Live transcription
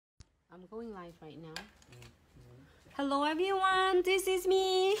I'm going live right now. Hello everyone, this is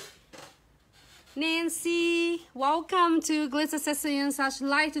me, Nancy. Welcome to Glitz Accessories /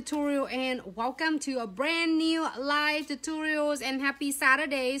 live tutorial, and welcome to a brand new live tutorials, and happy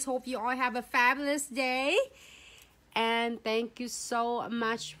Saturdays. Hope you all have a fabulous day. And thank you so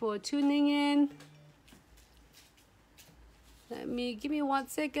much for tuning in. Give me 1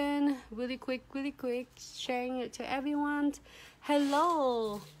 second, really quick, sharing it to everyone.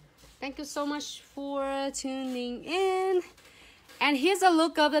 Hello. Thank you so much for tuning in. And here's a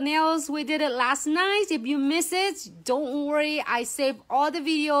look of the nails. We did it last night. If you miss it, don't worry. I saved all the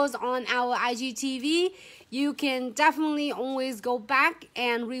videos on our IGTV. You can definitely always go back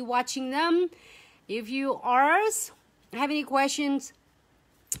and rewatching them. If you have any questions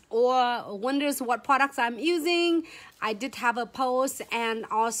or wonders what products I'm using, I did have a post, and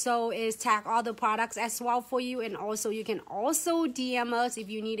also is tag all the products as well for you. And also you can also DM us if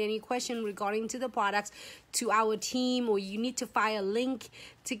you need any question regarding to the products to our team, or you need to find a link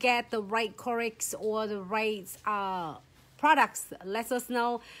to get the right corrects or the right products. Let us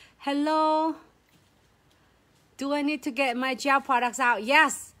know. Hello, do I need to get my gel products out?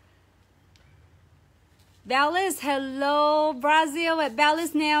 Yes. Bellis, hello, Brazil at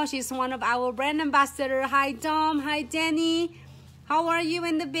Bellis now. She's one of our brand ambassador. Hi, Dom. Hi, Danny. How are you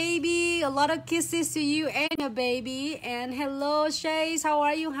and the baby? A lot of kisses to you and your baby. And hello, Shays. How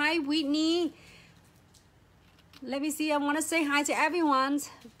are you? Hi, Whitney. Let me see. I want to say hi to everyone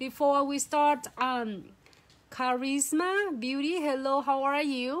before we start. Charisma Beauty, hello. How are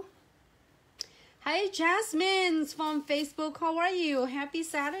you? Hi, Jasmine from Facebook. How are you? Happy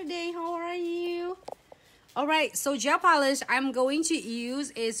Saturday. How are you? All right, so gel polish I'm going to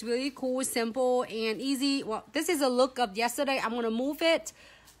use is really cool, simple, and easy. Well, this is a look of yesterday. I'm going to move it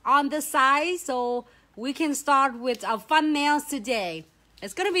on the side so we can start with our fun nails today.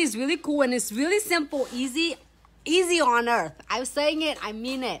 It's going to be really cool, and it's really simple, easy on earth. I'm saying it, I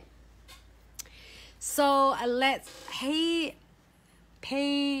mean it. So let's, hey,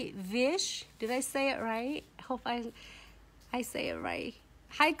 Vish, did I say it right? I hope I say it right.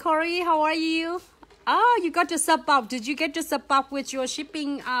 Hi, Corey, how are you? Oh, you got your sub up. Did you get your sub up with your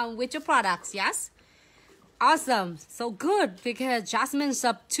shipping, with your products? Yes? Awesome. So good, because Jasmine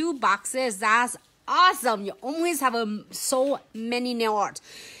sub 2 boxes. That's awesome. You always have so many nail art.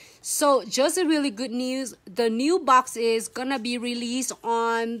 So just a really good news. The new box is going to be released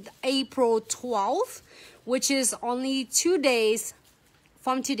on April 12th, which is only 2 days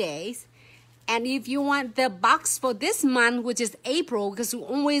from today's. And if you want the box for this month, which is April, because you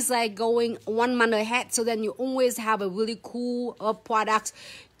always like going 1 month ahead, so then you always have a really cool product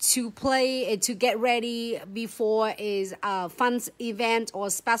to play and to get ready before is a fun event or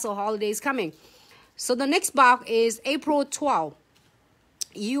special holidays coming. So the next box is April 12th.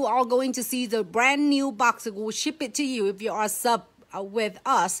 You are going to see the brand new box. We'll ship it to you if you are sub with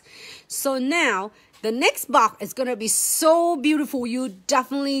us. So now the next box is going to be so beautiful. You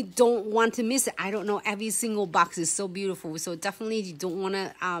definitely don't want to miss it. I don't know. Every single box is so beautiful. So definitely you don't want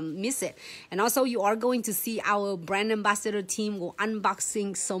to miss it. And also you are going to see our brand ambassador team will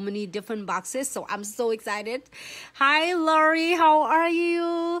unboxing so many different boxes. So I'm so excited. Hi, Lori. How are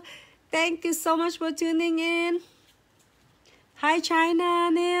you? Thank you so much for tuning in. Hi,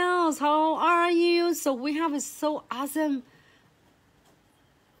 China Nails. How are you? So we have it so awesome.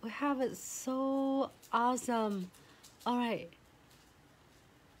 We have it so awesome. All right.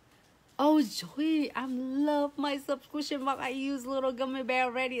 Oh, Zoe, I love my subscription box. I use little gummy bear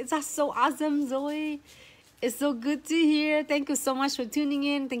already. It's just so awesome, Zoe. It's so good to hear. Thank you so much for tuning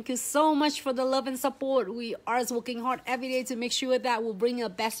in. Thank you so much for the love and support. We are working hard every day to make sure that we'll bring a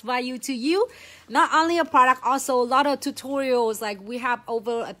best value to you. Not only a product, also a lot of tutorials. Like we have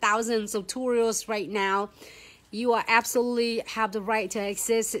over 1,000 tutorials right now. You are absolutely have the right to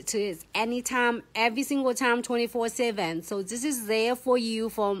access to it anytime, every single time, 24/7. So this is there for you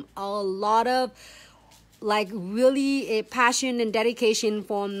from a lot of like really passion and dedication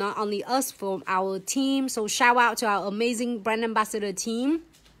from not only us, from our team. So shout out to our amazing brand ambassador team.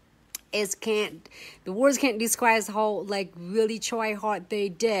 The words can't describe how like really try hard they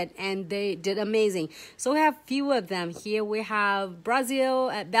did, and they did amazing. So we have few of them here. We have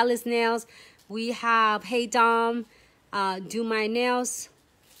Brazil at Bellis Nails. We have Hey Dom, Do My Nails.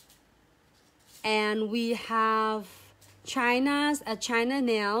 And we have China's at China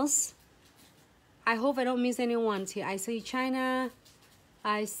Nails. I hope I don't miss anyone here. I see China.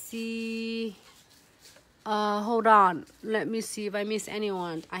 I see, hold on. Let me see if I miss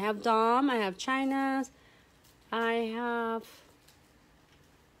anyone. I have Dom. I have China's. I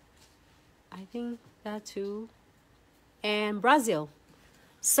think that too. And Brazil.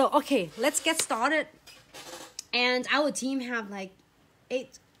 So, okay, let's get started. And our team have like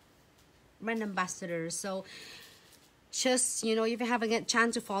 8 brand ambassadors. So just, you know, if you haven't get a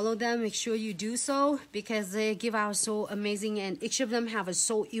chance to follow them, make sure you do so, because they give out so amazing, and each of them have a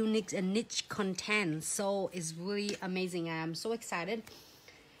so unique and niche content. So it's really amazing. I am so excited.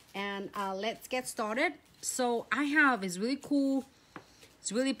 And let's get started. So I have is really cool.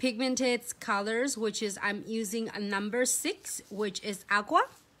 It's really pigmented colors, which is I'm using a number 6, which is aqua.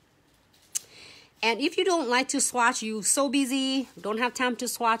 And if you don't like to swatch, you're so busy, don't have time to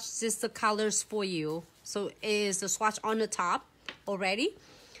swatch, just the colors for you. So is the swatch on the top already.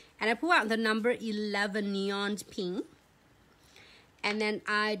 And I pull out the number 11 neon pink. And then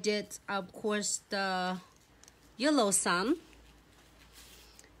I did, of course, the yellow sun.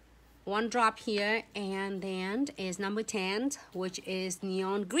 1 drop here, and then is number 10, which is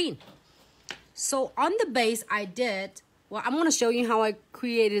neon green. So on the base I did, well, I'm going to show you how I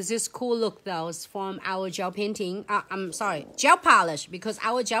created this cool look though. It's from our gel painting. I'm sorry, gel polish, because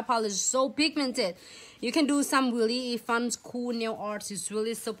our gel polish is so pigmented. You can do some really fun, cool nail arts. It's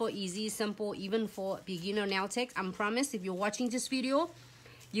really super easy, simple, even for beginner nail techs. I promise if you're watching this video,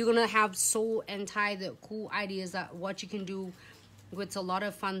 you're going to have so the cool ideas that what you can do with a lot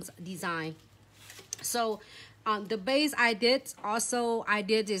of fun design. So the base I did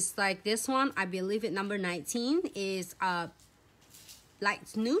is like this one. I believe it number 19 is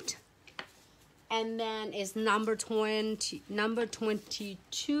light nude, and then it's number 22.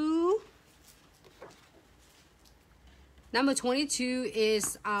 Number 22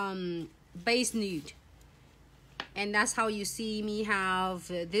 is base nude. And that's how you see me have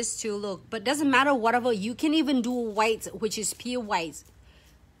this 2 look. But doesn't matter, whatever. You can even do white, which is pure white.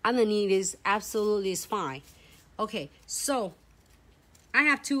 Underneath is absolutely is fine. Okay, so I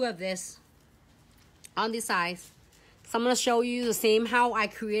have 2 of this on the sides. So I'm going to show you the same how I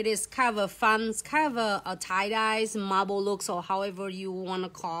created this kind of a fun, kind of a tie-dyes, marble looks, or however you want to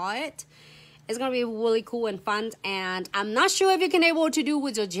call it. It's going to be really cool and fun. And I'm not sure if you can able to do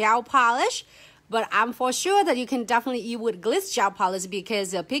with your gel polish, but I'm for sure that you can definitely eat with Glitz gel polish,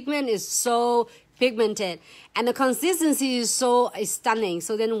 because the pigment is so pigmented and the consistency is so stunning.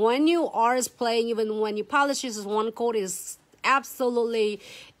 So then when you are playing, even when you polish this 1 coat, is absolutely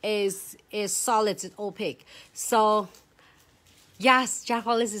is solid and opaque. So yes, gel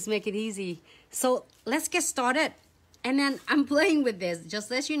polish is make it easy. So let's get started. And then I'm playing with this, just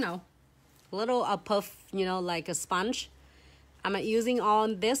let you know, a little puff, you know, like a sponge. I'm using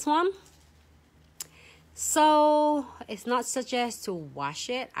on this one. So it's not suggest to wash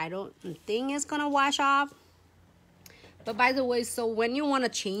it. I don't think it's gonna wash off. But by the way, so when you want to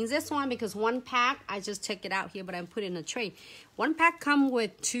change this one, because 1 pack, I just took it out here, but I put it in a tray. 1 pack come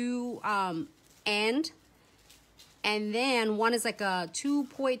with 2 end, and then 1 is like a 2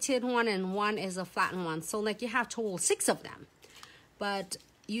 pointed one, and 1 is a flattened one. So like you have total 6 of them. But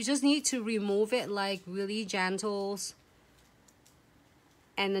you just need to remove it like really gentle,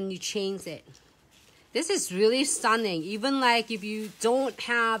 and then you change it. This is really stunning. Even like if you don't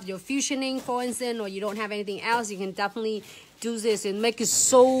have your fusioning, for instance, or you don't have anything else, you can definitely do this and make it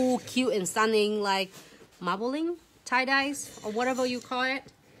so cute and stunning, like marbling, tie-dyes, or whatever you call it.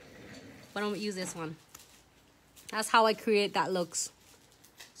 But I'm gonna use this one. That's how I create that looks.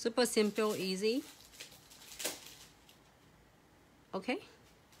 Super simple, easy. Okay?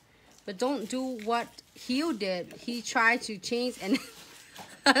 But don't do what Hugh did. He tried to change and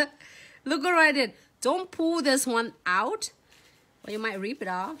look what I did. Don't pull this one out, or you might rip it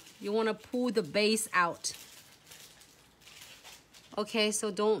off. You want to pull the base out. Okay, so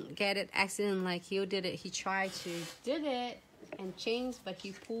don't get it accident like he did it. He tried to did it and change, but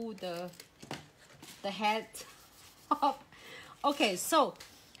he pulled the head off. Okay, so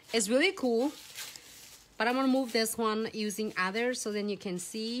it's really cool. But I'm gonna move this one using other, so then you can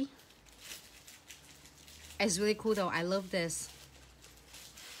see. It's really cool though. I love this.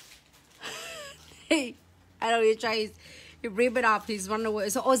 Hey, I don't know, you try, you rip it off, he's running away.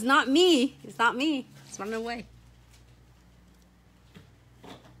 So, oh, it's not me. It's not me. It's running away.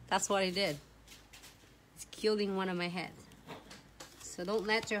 That's what he did. It's killing one of my heads. So don't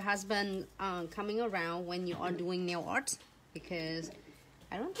let your husband coming around when you are doing nail art, because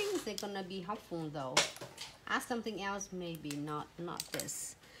I don't think they're gonna be helpful though. Ask something else, maybe not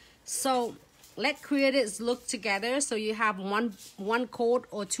this. So let's create this look together. So you have one coat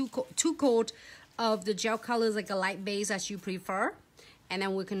or two coat of the gel colors, like a light base as you prefer, and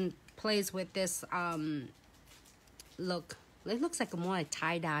then we can place with this look. It looks like more like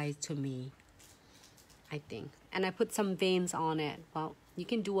tie-dye to me, I think. And I put some veins on it. Well, you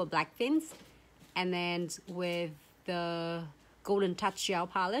can do a black veins, and then with the Golden Touch gel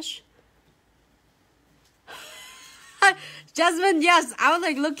polish. Jasmine, yes, I was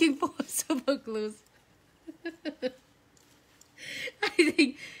like looking for super glues. I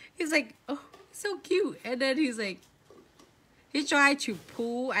think he's like, oh, so cute. And then he's like, he tried to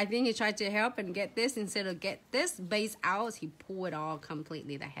pull, I think he tried to help and get this. Instead of get this base out, he pulled it all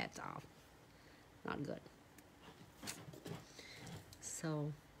completely, the heads off. Not good.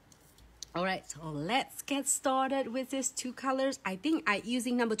 So, all right, so let's get started with these two colors. I think I'm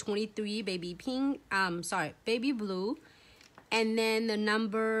using number 23, baby pink, baby blue. And then the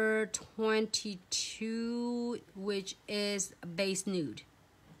number 22, which is base nude.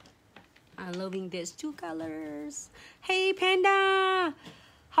 I'm loving these two colors. Hey, Panda,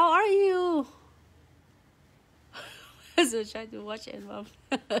 how are you? So trying to watch it, Mom.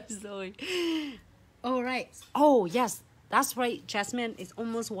 Sorry. All right. Oh, yes, that's right, Jasmine. It's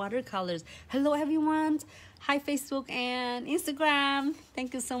almost watercolors. Hello, everyone. Hi, Facebook and Instagram.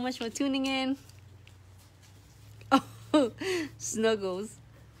 Thank you so much for tuning in. Oh, snuggles.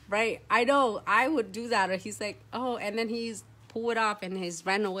 Right? I know. I would do that. Or he's like, oh, and then he's pulled it off and he's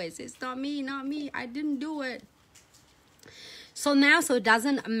ran away. He says, not me, not me. I didn't do it. So now, so it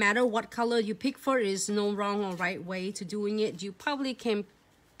doesn't matter what color you pick for. There's no wrong or right way to doing it. You probably can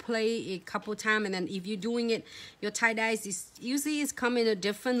play a couple times, and then if you're doing it, your tie-dyes is usually come in a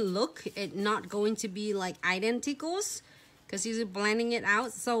different look. It's not going to be like identicals because you're blending it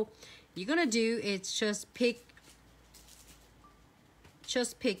out. So you're gonna do is just pick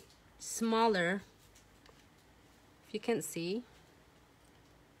smaller, if you can see,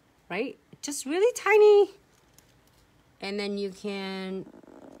 right? Just really tiny, and then you can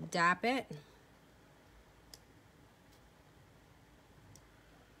dab it.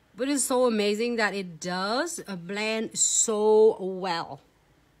 But it's so amazing that it does blend so well.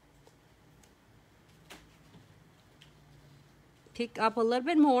 Pick up a little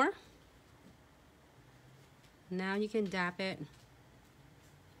bit more. Now you can dab it.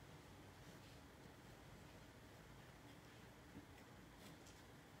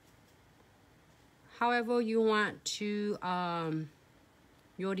 However you want to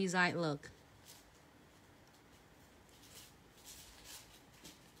your desired look.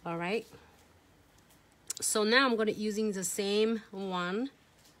 All right, so now I'm going to using the same one,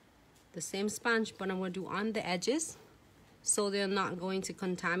 the same sponge, but I'm going to do on the edges so they're not going to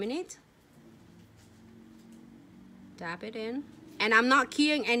contaminate. Dab it in, and I'm not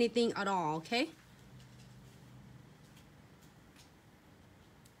keying anything at all, okay?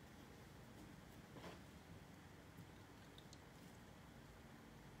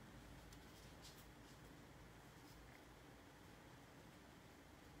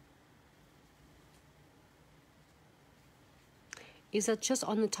 Is it just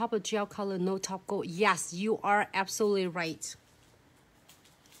on the top of gel color, no top coat? Yes, you are absolutely right.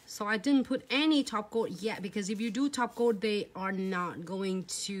 So I didn't put any top coat yet, because if you do top coat, they are not going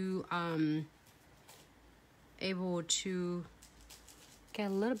to able to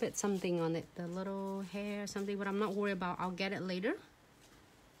get a little bit something on it, the little hair something, but I'm not worried about. I'll get it later.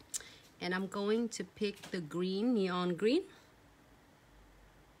 And I'm going to pick the green, neon green.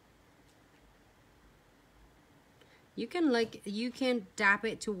 You can dab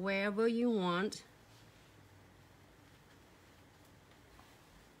it to wherever you want.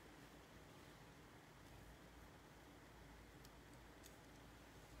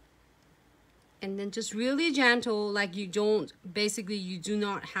 And then just really gentle, like you don't, basically you do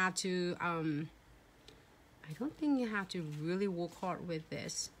not have to, I don't think you have to really work hard with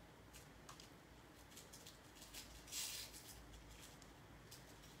this.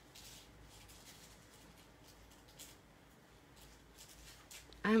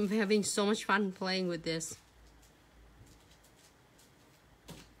 I'm having so much fun playing with this.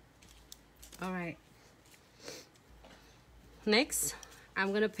 All right. Next,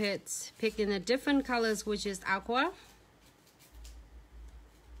 I'm gonna pick in the different colors, which is aqua.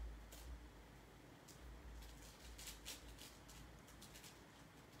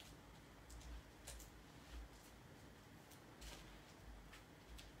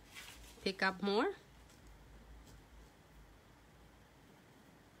 Pick up more.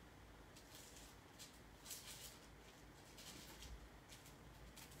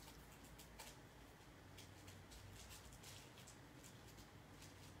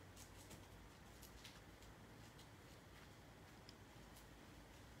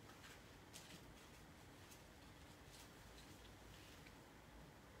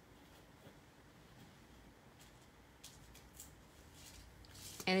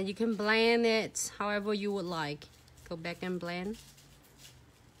 And then you can blend it however you would like. Go back and blend.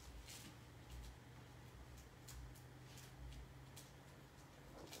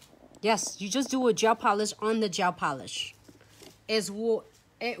 Yes, you just do a gel polish on the gel polish. It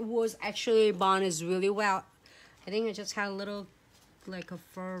was actually bonded really well. I think I just had a little like a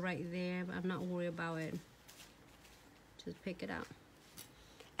fur right there, but I'm not worried about it. Just pick it out.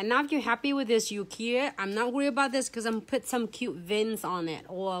 And now if you're happy with this, you cure. I'm not worried about this because I'm put some cute vins on it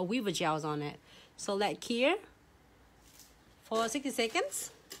or weaver gels on it. So let cure for 60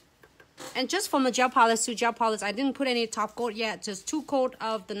 seconds. And just from the gel polish to gel polish, I didn't put any top coat yet. Just 2 coat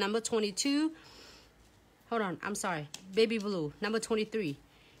of the number 22. Hold on, I'm sorry. Baby blue, number 23.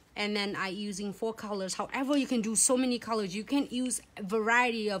 And then I using 4 colors. However, you can do so many colors. You can use a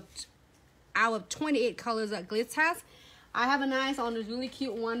variety of out of 28 colors that Glitz has. I have a nice on this really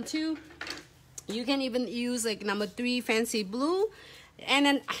cute one too. You can even use like number 3 fancy blue. And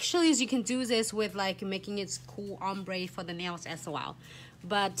then actually you can do this with like making it cool ombre for the nails as well.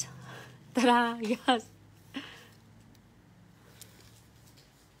 But ta-da, yes.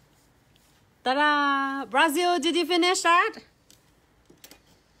 Ta-da! Brazil, did you finish that?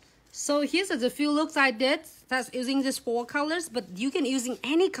 So here's the few looks I did. That's using these 4 colors, but you can using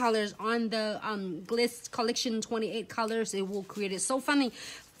any colors on the Glitz collection 28 colors. It will create it so funny,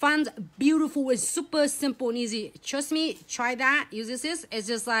 fun, beautiful. It's super simple and easy. Trust me, try that. Use this. It's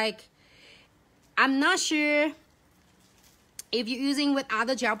just like, I'm not sure if you're using with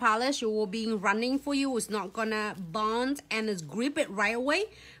other gel polish, it will be running for you. It's not gonna bond and it's grip it right away.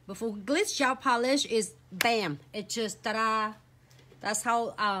 But for Glitz gel polish, is bam. It just ta-da. That's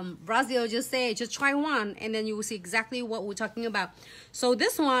how Brazil just say, just try one and then you will see exactly what we're talking about. So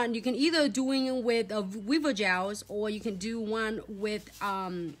this one, you can either do it with weaver gels or you can do one with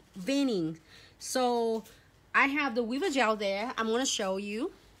veining. So I have the weaver gel there. I'm gonna show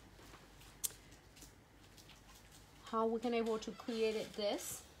you how we can able to create it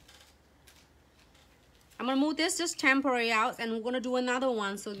this. I'm gonna move this just temporary out and we're gonna do another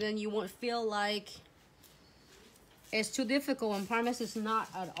one so then you won't feel like it's too difficult. And promise it's not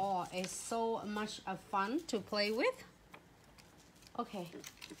at all. It's so much of fun to play with. Okay.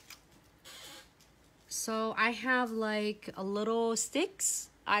 So I have like a little sticks.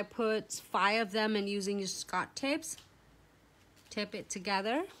 I put 5 of them and using Scotch tapes. Tape it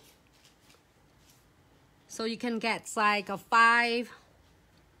together. So you can get like a 5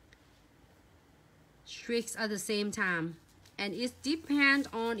 streaks at the same time. And it depends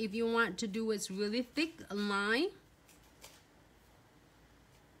on if you want to do it really thick line.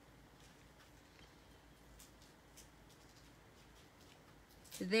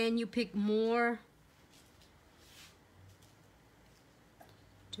 Then you pick more.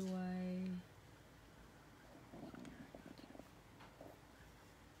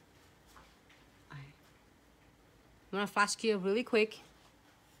 I'm gonna flash cure really quick.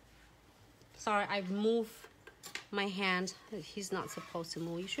 Sorry, I've moved my hand. He's not supposed to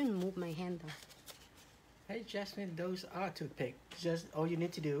move. You shouldn't move my hand though. Hey Jasmine, those are toothpicks. Just all you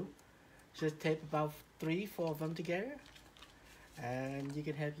need to do, just tape about 3-4 of them together and you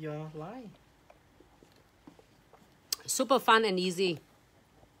can have your line. Super fun and easy.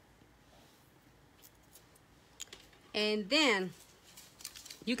 And then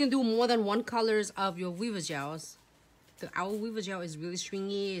you can do more than 1 colors of your weaver gels. Our weaver gel is really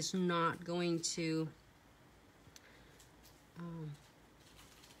stringy. It's not going to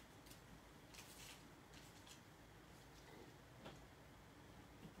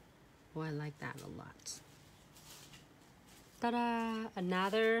oh, I like that a lot. Ta-da!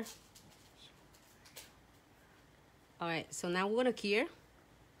 Another. All right, so now we're gonna cure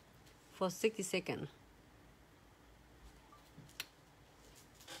for 60 seconds.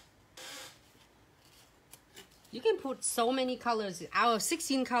 You can put so many colors. Our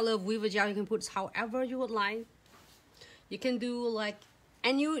 16 color weaver gel, you can put however you would like. You can do like,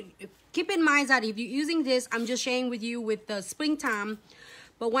 and you keep in mind that if you're using this, I'm just sharing with you with the springtime.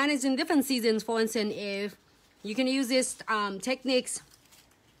 But when it's in different seasons, for instance, if you can use this techniques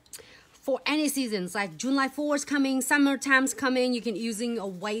for any seasons, like July 4th coming, summertime's coming, you can using a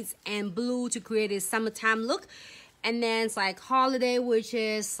white and blue to create a summertime look. And then it's like holiday, which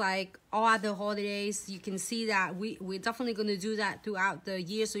is like all other holidays. You can see that we're definitely going to do that throughout the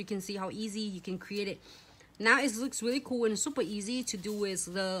year, so you can see how easy you can create it. Now it looks really cool and super easy to do with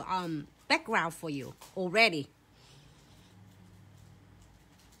the background for you already.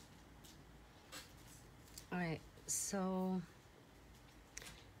 All right, so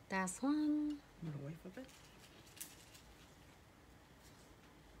that's one. I'm gonna wait for a bit.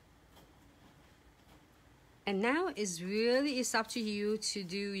 And now it's up to you to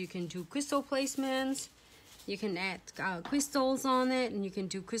do. You can do crystal placements. You can add crystals on it, and you can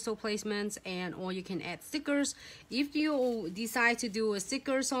do crystal placements, and or you can add stickers. If you decide to do a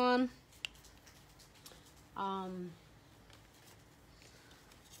stickers on,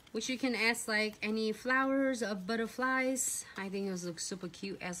 which you can add like any flowers or butterflies. I think it looks super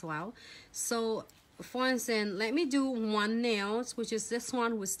cute as well. So for instance, let me do one nails, which is this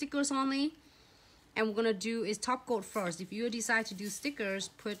one with stickers only. And we're gonna do is top coat first. If you decide to do stickers,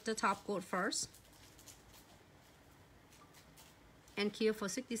 put the top coat first. And cure for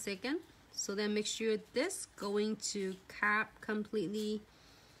 60 seconds. So then make sure this going to cap completely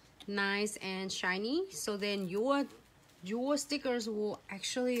nice and shiny. So then your stickers will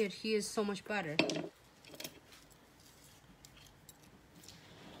actually adhere so much better.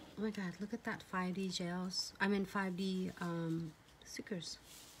 Oh my god, look at that 5D gels. I mean 5D stickers.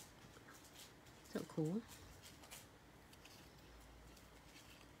 So cool.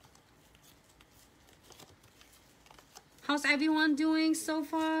 How's everyone doing so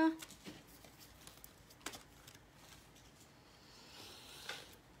far?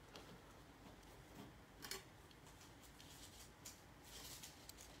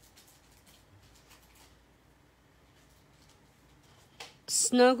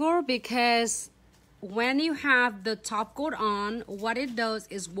 Snuggle, because when you have the top coat on, what it does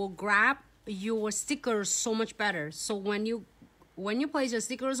is will grab your stickers so much better. So when you place your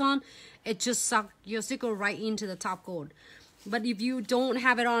stickers on, it just sucks your sticker right into the top coat. But if you don't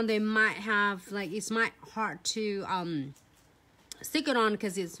have it on, they might have like it's might hard to stick it on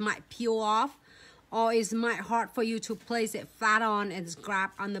because it might peel off, or it's might hard for you to place it flat on and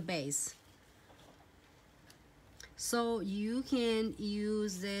grab on the base. So you can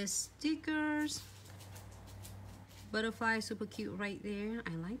use this stickers. Butterfly, super cute right there.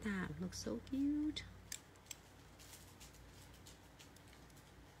 I like that. Looks so cute.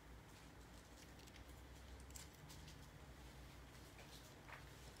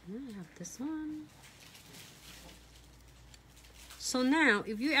 I have this one. So now,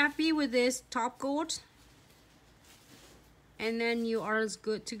 if you're happy with this top coat, and then you are as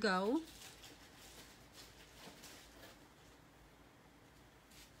good to go.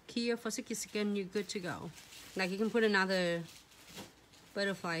 Here for 60 seconds, you're good to go. Like you can put another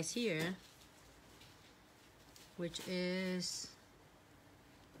butterflies here, which is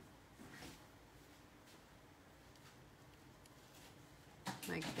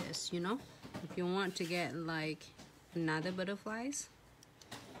like this, you know, if you want to get like another butterflies.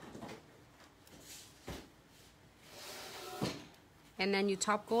 And then you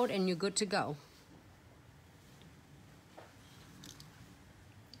top coat and you're good to go.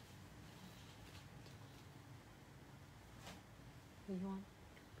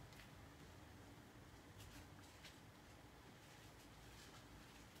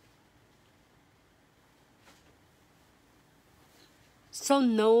 So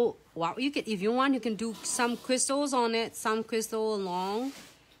no, wow, you can, if you want, you can do some crystals on it, some crystal along,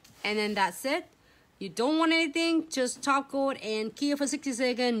 and then that's it. You don't want anything, just top coat and key for 60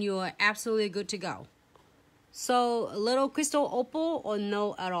 seconds, you're absolutely good to go. So a little crystal opal or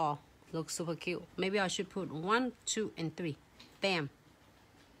no at all. Looks super cute. Maybe I should put 1, 2, and 3. Bam.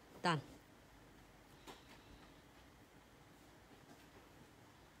 Done.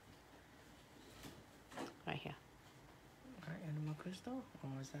 Right here. Alright, any more crystal? Or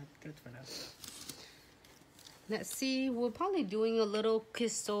is that good for now? Let's see. We're probably doing a little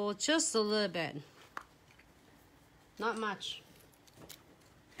crystal, just a little bit. Not much.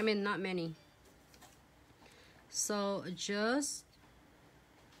 I mean, not many. So just,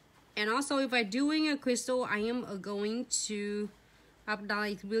 and also if I'm doing a crystal, I am going to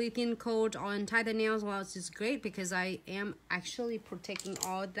apply really thin coat on tighter nails, which is great because I am actually protecting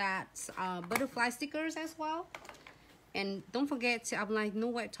all that butterfly stickers as well. And don't forget to apply no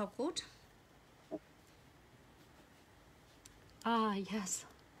white top coat. Ah, yes.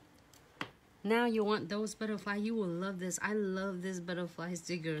 Now you want those butterfly, you will love this. I love this butterfly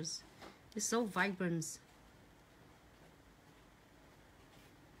stickers. It's so vibrant.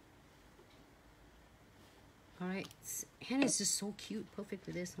 Alright, and it's just so cute. Perfect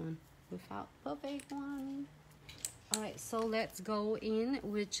with this one. Without perfect one. Alright, so let's go in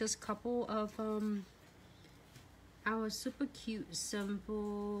with just a couple of our super cute,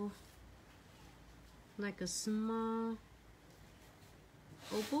 simple, like a small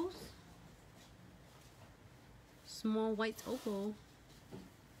opals. Small white opal.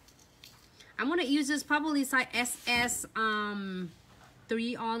 I'm gonna use this probably size SS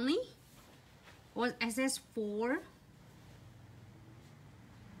 3 only, or SS 4.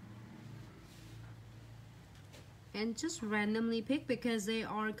 and just randomly pick because they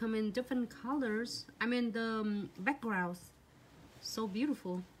are come in different colors. I mean the backgrounds, so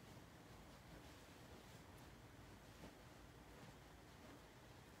beautiful.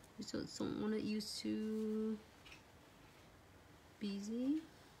 Just don't want to use too busy.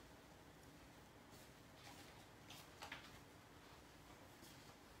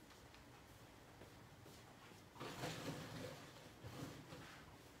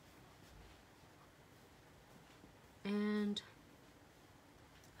 And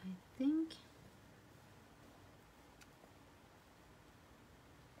I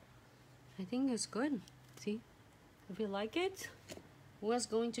think it's good. See, if you like it, we're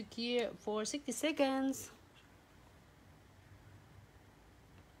going to cure for 60 seconds.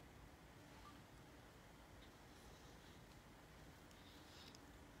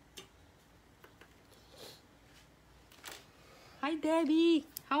 Hi Debbie,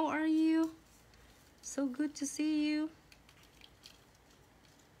 how are you? So good to see you.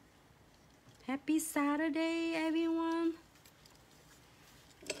 Happy Saturday, everyone.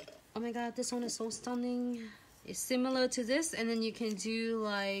 Oh my god, this one is so stunning. It's similar to this, and then you can do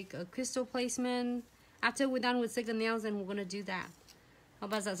like a crystal placement. After we're done with second nails, then we're gonna do that. How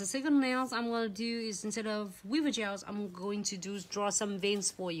about that? The second nails I'm gonna do is, instead of weaver gels, I'm going to draw some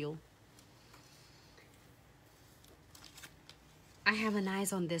veins for you. I have an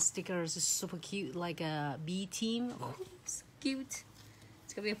eyes on this sticker. It's super cute, like a bee team. Oh, so cute.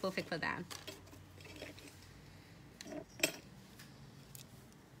 It's gonna be perfect for that.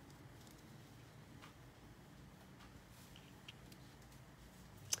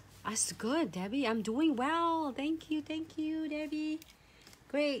 That's good, Debbie. I'm doing well. Thank you, Debbie.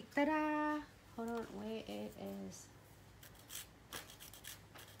 Great. Ta-da. Hold on, where it is.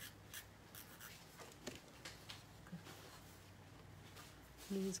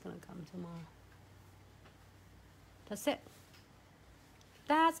 He's gonna come tomorrow. That's it.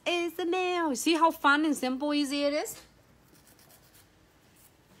 That is the nail. See how fun and simple, easy it is?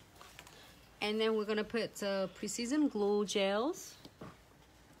 And then we're gonna put precision glue gels.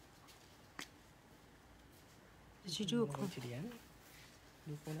 Did you do a clone? To the end.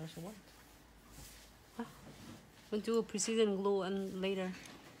 Do one else you want. We'll do a precision glue and later.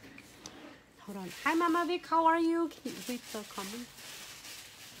 Hold on. Hi Mama Vic, how are you? Can you read the comment?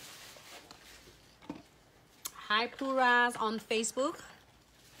 Hi Pluras on Facebook.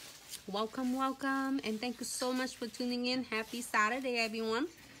 Welcome, welcome, and thank you so much for tuning in. Happy Saturday, everyone.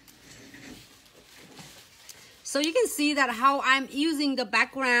 So you can see that how I'm using the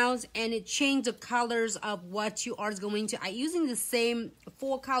backgrounds, and it changed the colors of what you are going to. I'm using the same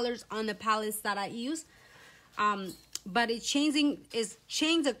 4 colors on the palettes that I use, but it change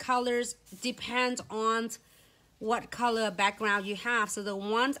the colors depends on what color background you have. So the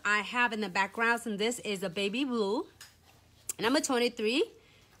ones I have in the backgrounds, and this is a baby blue, number 23.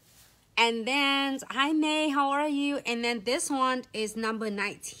 And then, hi May, how are you? And then this one is number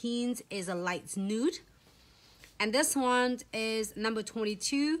 19, is a light nude. And this one is number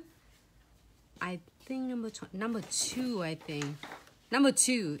 22. I think number 2, I think. Number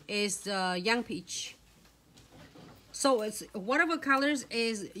 2 is the young peach. So it's whatever colors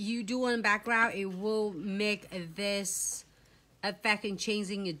is you do on background, it will make this effect and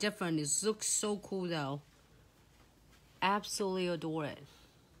changing it different. It looks so cool though. Absolutely adore it.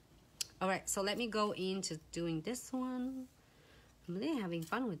 All right, so let me go into doing this one. I'm really having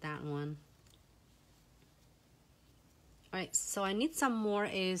fun with that one. All right, so I need some more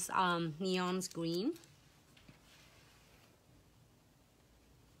is neon green.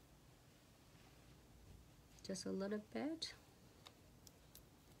 Just a little bit.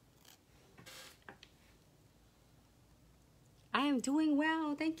 I am doing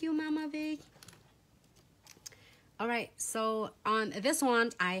well. Thank you, Mama Vic. All right, so on this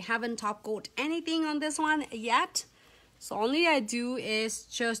one, I haven't top coat anything on this one yet. So only I do is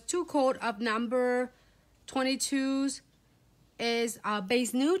just 2 coat of number 22s is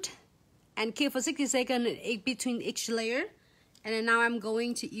base nude, and keep for 60 seconds between each layer. And then now I'm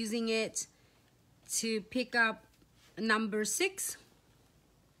going to using it to pick up number 6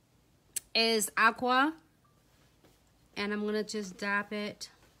 is aqua, and I'm gonna just dab it.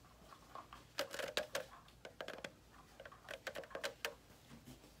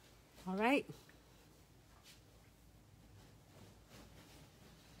 All right,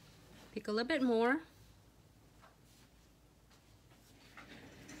 pick a little bit more.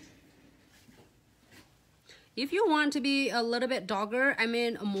 If you want to be a little bit darker, I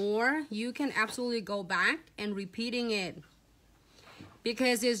mean more, you can absolutely go back and repeating it,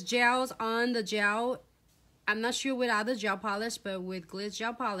 because it's gels on the gel I'm not sure with other gel polish, but with Glitz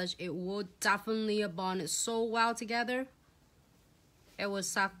gel polish, it will definitely bond it so well together. It will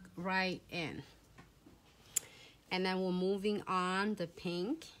suck right in. And then we're moving on the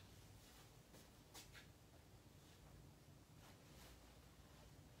pink.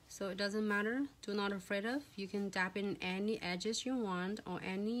 So it doesn't matter, do not afraid of. You can dab in any edges you want or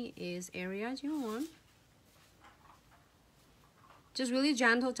any areas you want. Just really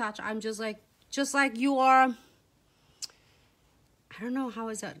gentle touch. I'm just like you are, I don't know how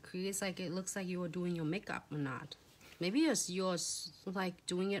is that creates like it looks like you are doing your makeup or not. Maybe it's yours like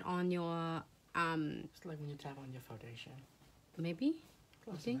doing it on your It's like when you tap on your foundation. Maybe?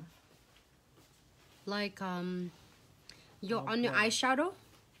 Close I think. enough. Like on your eyeshadow?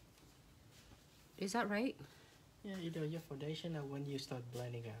 Is that right? Yeah, either your foundation or when you start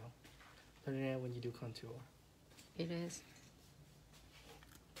blending out. Blending out when you do contour. It is.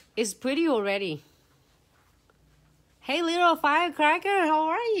 It's pretty already. Hey little firecracker, how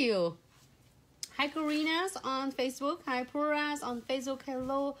are you? Hi Karina's on Facebook. Hi Puras on Facebook.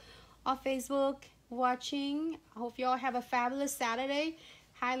 Hello on Facebook watching. I hope y'all have a fabulous Saturday.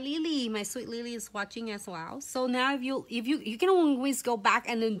 Hi Lily, my sweet Lily is watching as well. So now if you can always go back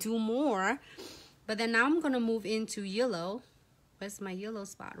and then do more. But then now I'm gonna move into yellow. Where's my yellow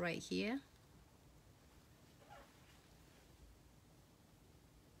spot? Right here.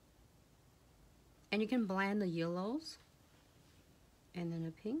 And you can blend the yellows. And then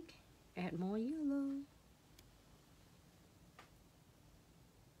the pink. Add more yellow.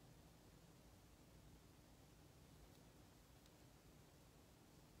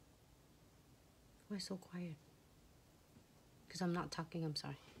 Why so quiet? Because I'm not talking, I'm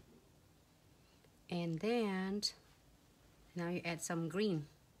sorry. And then, now you add some green.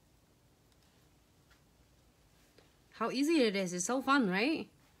 How easy it is, it's so fun, right?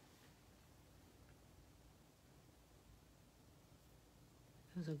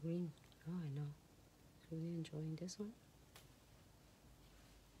 There's a green. Oh, I know. Really enjoying this one.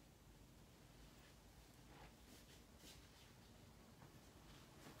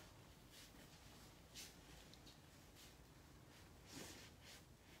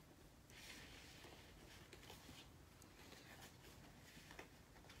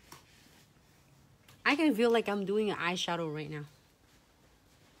 I can feel like I'm doing an eyeshadow right now.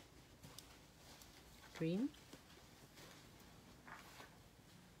 Green.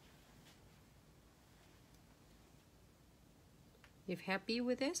 If happy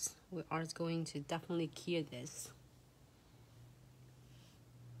with this, we are going to definitely cure this.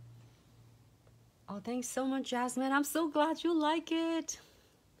 Oh, thanks so much, Jasmine. I'm so glad you like it.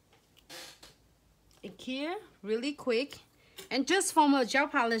 It cure really quick. And just from a gel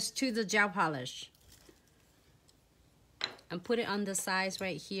polish to the gel polish. And put it on the sides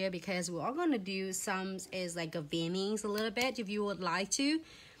right here because we're all going to do some is like a veinings a little bit if you would like to.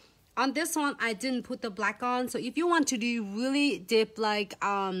 On this one, I didn't put the black on. So if you want to do really deep like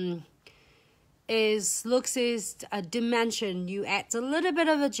looks is a dimension, you add a little bit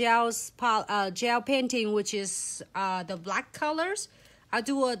of a gel painting, which is the black colors. I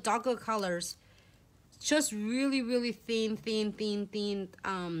do a darker colors. Just really thin vein.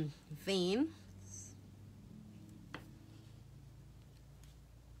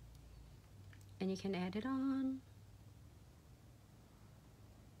 And you can add it on.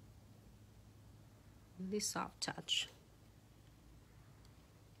 Really soft touch.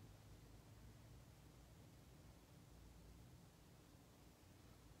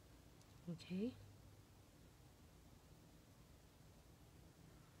 Okay.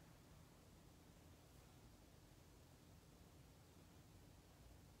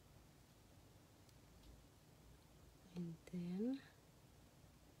 And then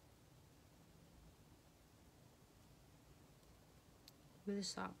really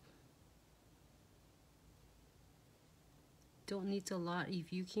soft. Don't need a lot.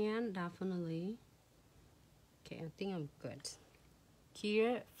 If you can, definitely. Okay, I think I'm good.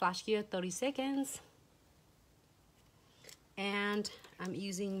 Here, flash here 30 seconds. And I'm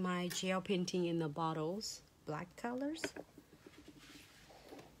using my gel painting in the bottles, black colors.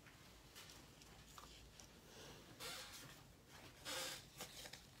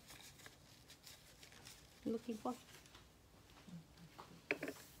 Looking for.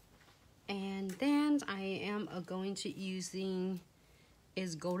 And then I am going to using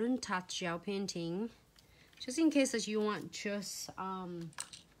is Golden Touch gel painting, just in case that you want just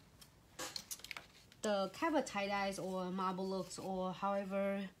the kind of tie-dyes or marble looks or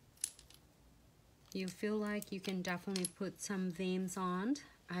however you feel like. You can definitely put some veins on.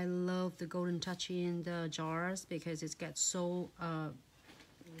 I love the Golden Touch in the jars because it gets so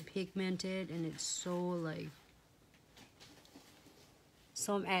pigmented and it's so like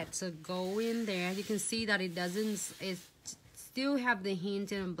some ads go in there. You can see that it doesn't, it still have the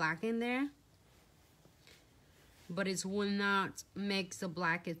hint in black in there, but it will not make the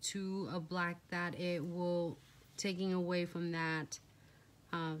black too a black that it will taking away from that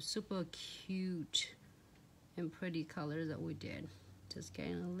super cute and pretty color that we did. Just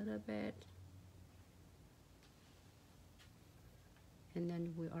getting a little bit, and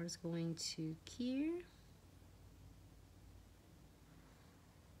then we are just going to here.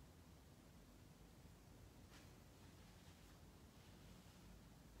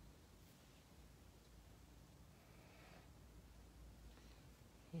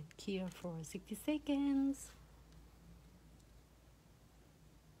 And cure for 60 seconds.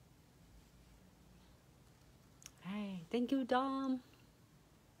 Hey, thank you, Dom.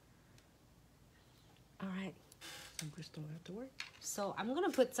 All right. Some crystal afterward. So I'm gonna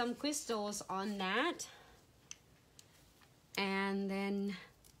put some crystals on that, and then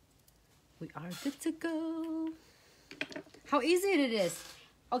we are good to go. How easy it is.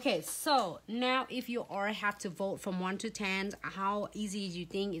 Okay, so now if you all have to vote from 1 to 10, how easy do you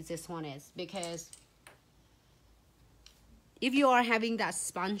think this one is? Because if you are having that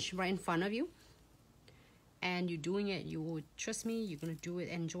sponge right in front of you and you're doing it, you will, trust me, you're gonna do it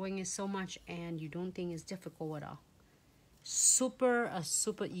enjoying it so much, and you don't think it's difficult at all. Super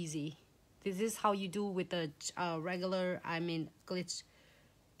easy. This is how you do with the regular, Glitz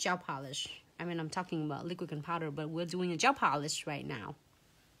gel polish. I'm talking about liquid and powder, but we're doing a gel polish right now.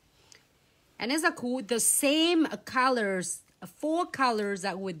 And it's cool, the same colors, 4 colors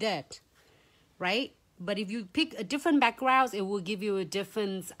that we did, right? But if you pick a different backgrounds, it will give you a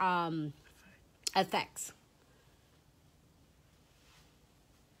different effects.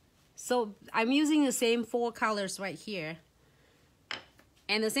 So I'm using the same 4 colors right here.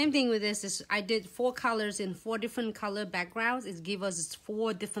 And the same thing with this is I did 4 colors in 4 different color backgrounds. It gives us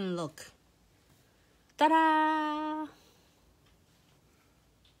 4 different look. Ta-da!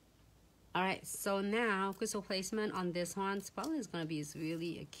 All right, so now crystal placement on this one probably is gonna be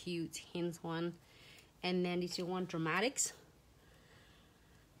really a cute hint one. And then if you want dramatics.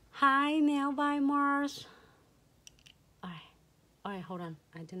 Hi, Nail by Mars. All right, hold on.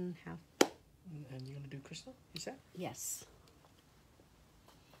 I didn't have. And you're gonna do crystal, you said? Yes.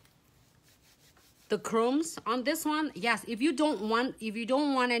 The chromes on this one, yes. If you don't want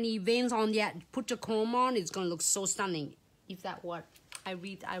any veins on yet, put the chrome on. It's gonna look so stunning. If that what I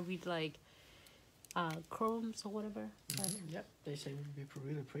read like chromes or whatever. Yep, they say it would be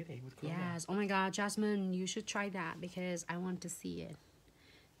really pretty with chrome. Yes. Oh my God, Jasmine, you should try that because I want to see it.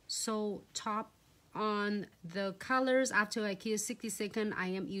 So top on the colors after I kill 60 seconds, I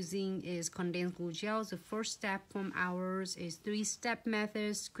am using is condensed glue gel. The first step from ours is 3-step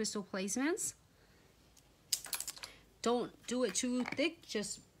methods crystal placements. Don't do it too thick,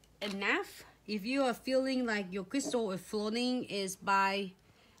 just enough. If you are feeling like your crystal is floating is by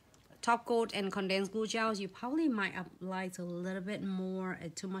top coat and condensed glue gels, you probably might apply a little bit more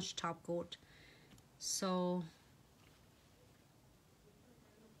too much top coat. So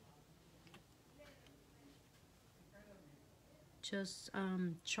just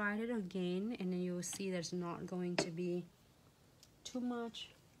try it again, and then you will see there's not going to be too much,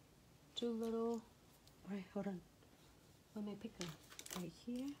 too little. All right, hold on. Where my picker? Right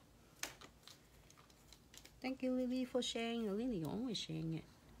here. Thank you, Lily, for sharing. Lily, you're always sharing it.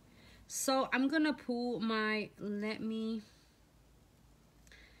 So I'm gonna pull my, let me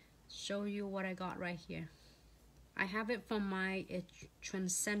show you what I got right here. I have it from my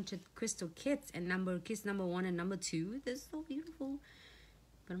Transcended Crystal Kits and kits number 1 and number 2. This is so beautiful.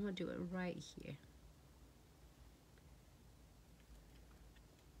 But I'm gonna do it right here.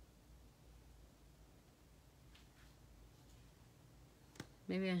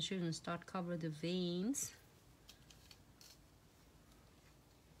 Maybe I shouldn't start cover the veins.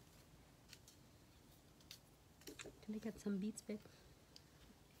 Can I get some beads, babe?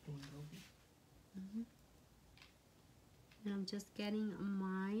 And I'm just getting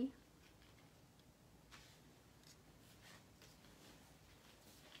my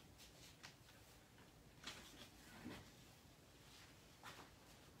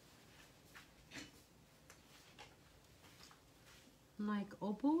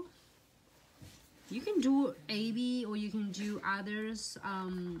opal. You can do AB or you can do others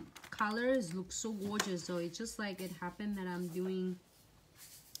colors. Look so gorgeous. So it's just like it happened that I'm doing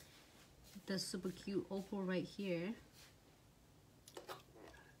the super cute opal right here.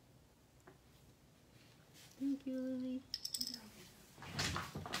 Thank you, Lily.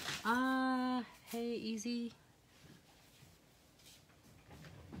 Hey, easy.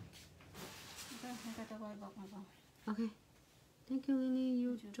 Okay. Thank you, Lily.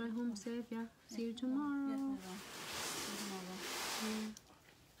 You drive home safe, yeah? See you tomorrow. Yes, I will. See you tomorrow.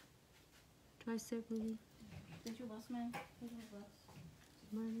 Drive safe, Lily. Did you bus, man? Did you bus?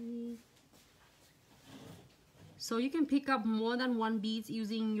 Money. So you can pick up more than one beads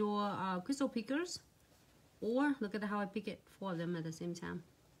using your crystal pickers, or look at how I pick it, 4 of them at the same time.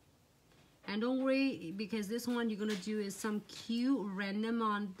 And don't worry, because this one you're gonna do is some cute random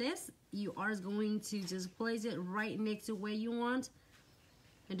on this. You are going to just place it right next to where you want,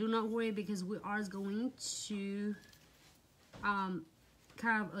 and do not worry because we are going to kind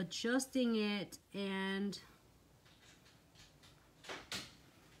of adjusting it and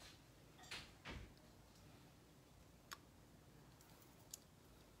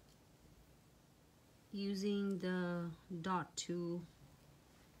using the dot tool.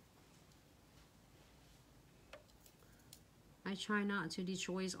 I try not to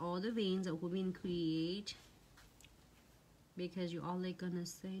destroy all the veins that we've been create, because you're all like gonna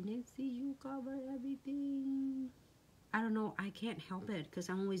say, Nancy, you cover everything. I don't know, I can't help it because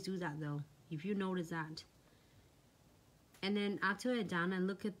I always do that though, if you notice that. And then after I'm done, I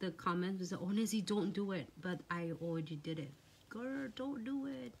look at the comments and say, oh Nancy, don't do it, but I already did it. Girl, don't do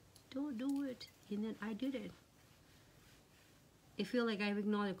it, don't do it. And then I did it. I feel like I've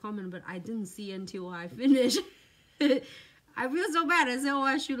ignored the comment, but I didn't see until I finished. I feel so bad. I said, oh,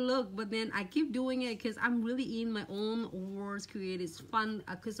 I should look, but then I keep doing it because I'm really in my own words created fun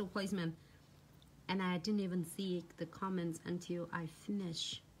crystal placement, and I didn't even see the comments until I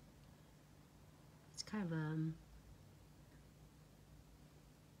finish. It's kind of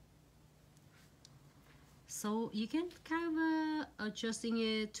so you can kind of adjusting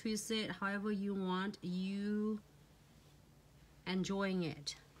it, twist it however you want, you enjoying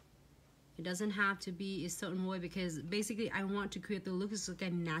it. It doesn't have to be a certain way, because basically I want to create the look. It's like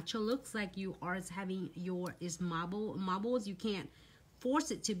a natural looks like you are having your marbles. You can't force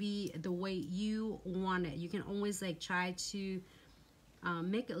it to be the way you want it. You can always like try to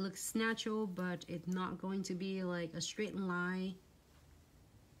make it look natural, but it's not going to be like a straight line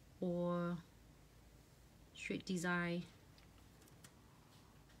or straight design.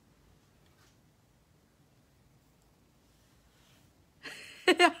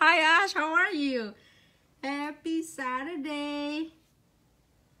 Hi Ash, how are you? Happy Saturday.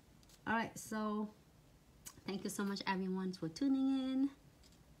 Alright, so thank you so much everyone for tuning in.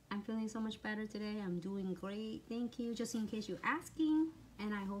 I'm feeling so much better today. I'm doing great. Thank you. Just in case you're asking,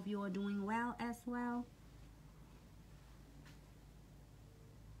 and I hope you are doing well as well.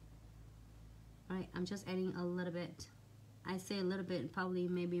 Alright, I'm just adding a little bit. I say a little bit, probably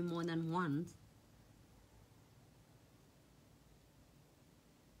maybe more than once.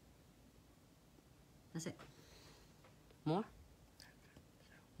 That's it. More?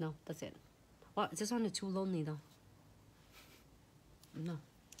 No, that's it. Well, this one is too lonely though. No.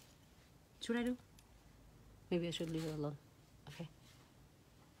 Should I do? Maybe I should leave it alone. Okay.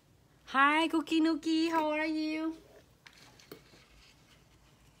 Hi, Cookie Nookie. How are you?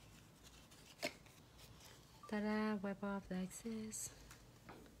 Ta-da. Wipe off the excess.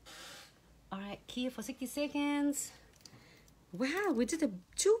 Alright, here for 60 seconds. Wow, we did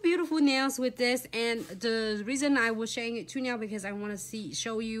 2 beautiful nails with this, and the reason I was sharing it too now because I want to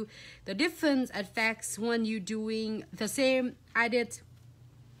show you the different effects when you're doing the same I did.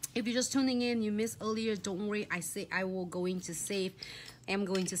 If you're just tuning in, you missed earlier, don't worry. I'm going to save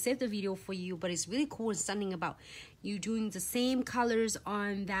the video for you, but it's really cool and stunning about you doing the same colors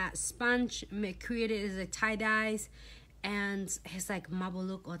on that sponge created as a tie-dyes, and it's like marble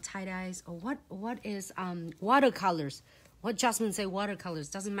look or tie-dyes, or what is watercolors. What Jasmine say, watercolors,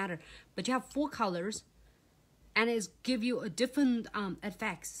 doesn't matter. But you have 4 colors, and it's give you a different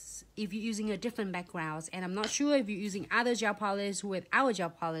effects if you're using a different backgrounds. And I'm not sure if you're using other gel polish with our gel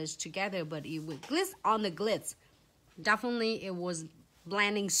polish together, but it with Glitz on the Glitz, definitely it was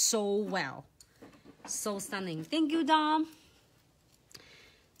blending so well. So stunning. Thank you, Dom.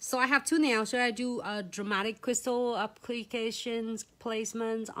 So I have 2 nails. Should I do a dramatic crystal applications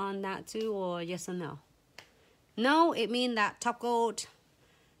placements on that too, or yes or no? No, it means that top coat,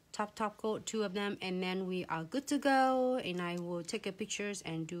 2 of them, and then we are good to go. And I will take a pictures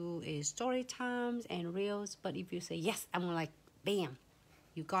and do a story times and reels. But if you say yes, I'm gonna like bam,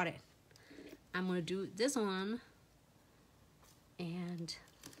 you got it. I'm gonna do this one, and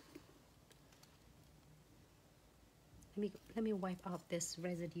let me wipe out this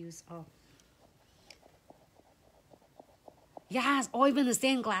residues of. Yes, or even the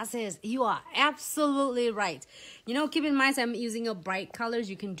stained glasses. You are absolutely right. You know, keep in mind, I'm using a bright colors.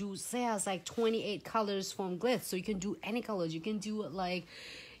 You can do sales like 28 colors from Glitz. So you can do any colors. You can do it like,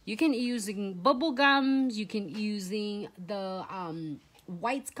 You can using bubble gums. You can using the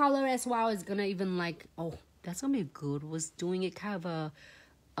white color as well. It's gonna even like, oh, that's gonna be good. Was doing it kind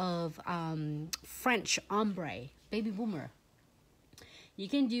of French ombre, baby boomer. You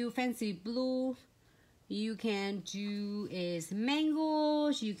can do fancy blue. You can do is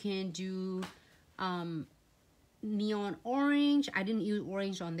mangoes. You can do neon orange. I didn't use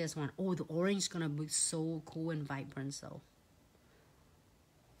orange on this one. Oh, the orange is gonna be so cool and vibrant. So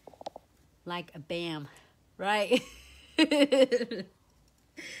like a bam, right?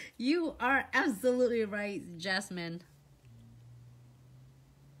 You are absolutely right, Jasmine.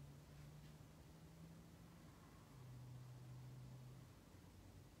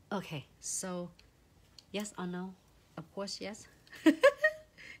 Okay, so yes or no? Of course, yes.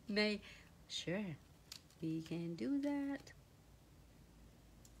 Nay, sure, we can do that.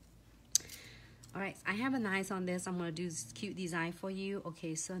 All right, I have a nice on this. I'm gonna do this cute design for you.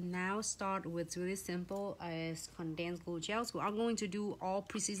 Okay, so now start with really simple as condensed glue gels. We are going to do all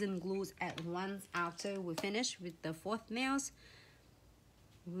precision glues at once after we finish with the 4th nails.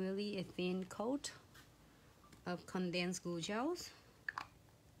 Really a thin coat of condensed glue gels.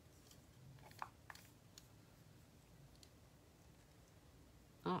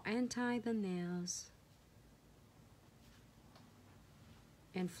 I'll untie the nails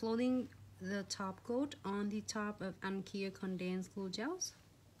and floating the top coat on the top of unclear condensed glue gels.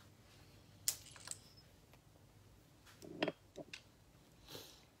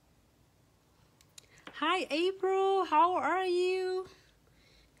 Hi April, how are you?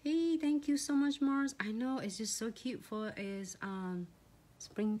 Hey, thank you so much, Mars. I know it's just so cute for is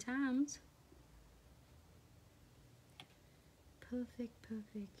springtime.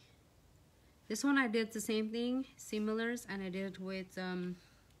 Perfect. This one I did the same thing, similars, and I did it with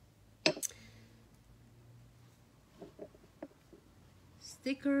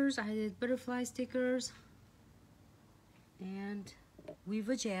stickers. I did butterfly stickers and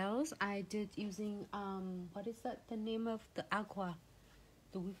weaver gels. I did using what is that, the name of the aqua,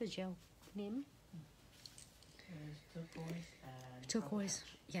 the weaver gel name? Turquoise and turquoise.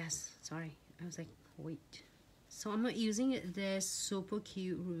 Yes, sorry, I was like, wait. So I'm using this super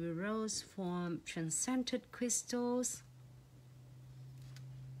cute ruby rose from Transcended Crystals.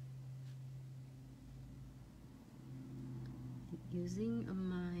 Using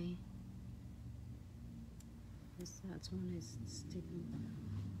my, that one is sticking.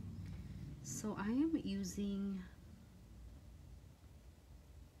 So I am using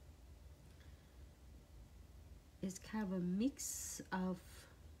it's kind of a mix of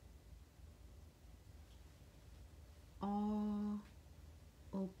all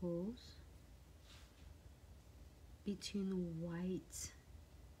opals between white,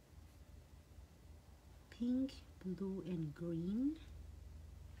 pink, blue, and green.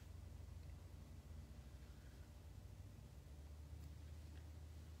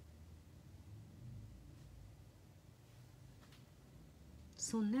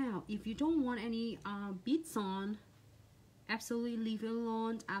 So now, if you don't want any beads on, absolutely leave it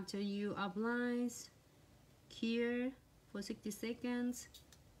alone after you apply, cure for 60 seconds,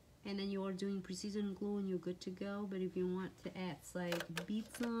 and then you are doing precision glue and you're good to go. But if you want to add like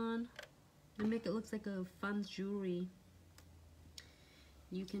beads on and make it look like a fun jewelry,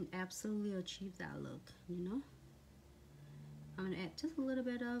 you can absolutely achieve that look, you know. I'm gonna add just a little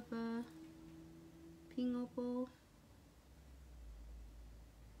bit of pink opal.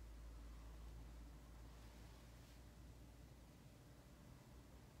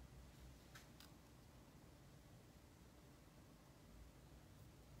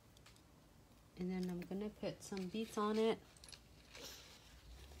 And then I'm gonna put some beads on it.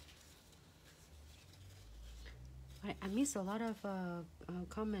 I missed a lot of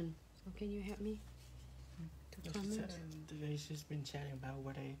comments. So can you help me to comment? They've just been chatting about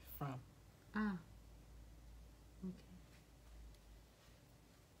where they from. Ah, okay.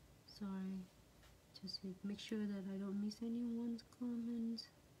 Sorry. Just make sure that I don't miss anyone's comments.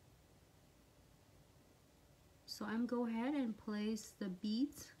 So I'm go ahead and place the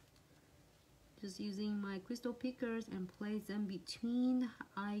beads. Just using my crystal pickers and place them between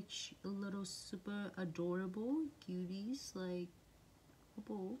each little super adorable cuties like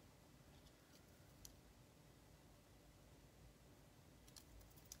opal.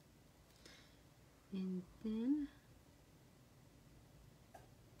 And then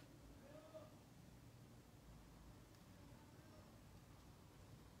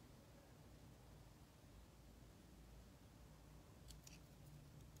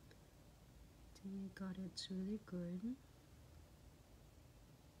I got it really good.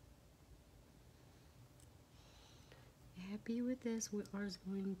 I have happy with this, we are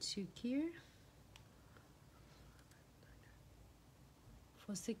going to cure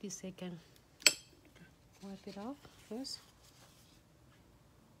for 60 seconds. Wipe it off first.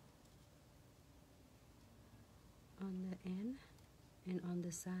 On the end and on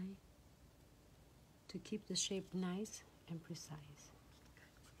the side to keep the shape nice and precise.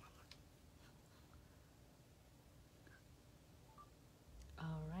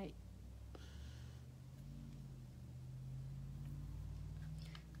 All right.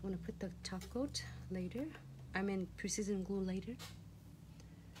 I'm gonna put the top coat later. I mean precision glue later.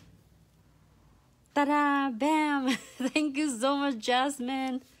 Ta-da! Bam! Thank you so much,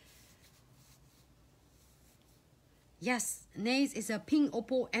 Jasmine. Yes, next is a pink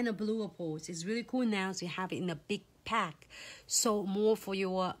opal and a blue opal. It's really cool now, so you have it in a big pack. So more for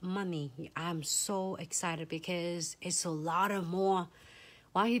your money. I'm so excited because it's a lot of more.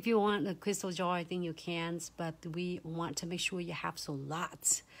 Well, if you want a crystal jar, I think you can, but we want to make sure you have so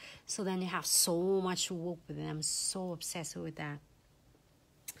lots. So then you have so much to work with, and I'm so obsessed with that.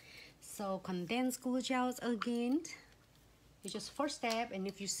 So condensed glue gels again. It's just first step, and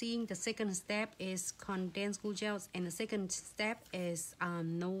if you're seeing the second step is condensed glue gels, and the second step is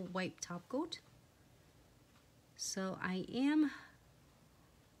no wipe top coat. So I am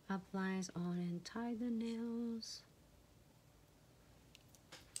applying on and tie the nails.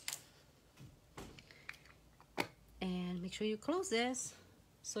 And make sure you close this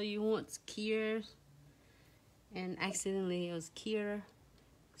so you won't cure and accidentally it was cure.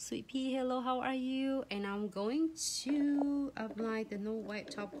 Sweet Pea, hello, how are you? And I'm going to apply the no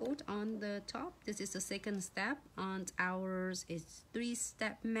white top coat on the top. This is the second step on ours. It's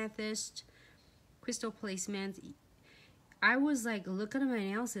 3-step method, crystal placement. I was like, look at my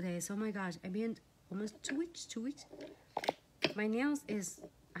nails today. So, oh my gosh, I've been almost 2 weeks. My nails is,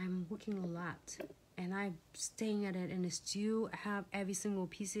 I'm working a lot. And I'm staying at it, and I still have every single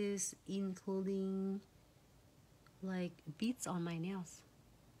pieces, including like beads on my nails.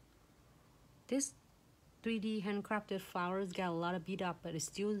 This 3D handcrafted flowers got a lot of beat up, but it's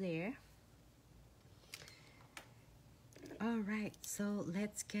still there. All right, so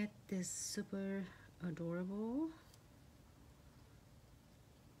let's get this super adorable.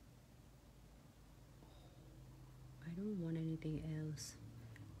 I don't want anything else.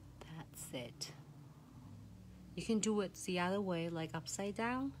 That's it. You can do it the other way, like upside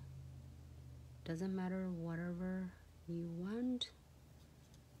down. Doesn't matter, whatever you want.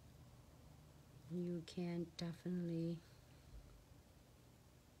 You can definitely.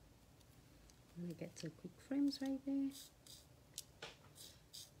 I'm gonna get some quick frames right there.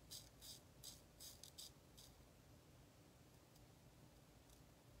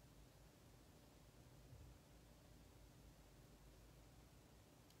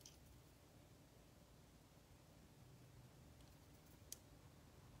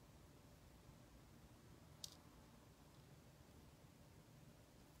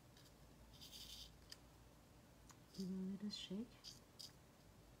 Give it a little shake.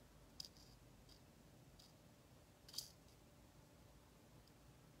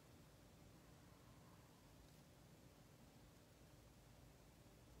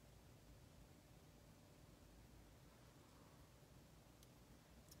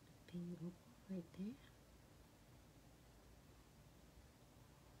 Pink opal right there.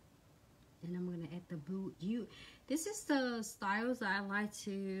 And I'm gonna add the blue. This is the styles that I like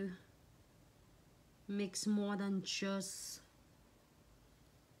to mix more than just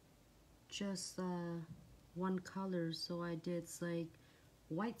one color. So I did like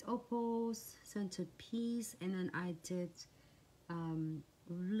white opals, centerpiece, and then I did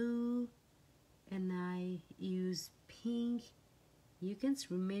blue, and I use pink. You can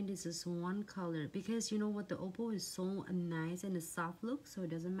remain this as one color because you know what, the opal is so nice and a soft look, so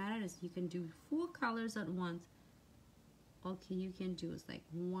it doesn't matter. You can do 4 colors at once. Okay, you can do it's like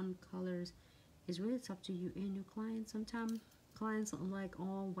 1 colors. It's really up to you and your client. Sometimes clients like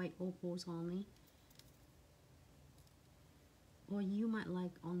all white opals only, or you might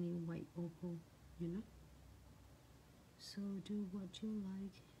like only white opal, you know. So do what you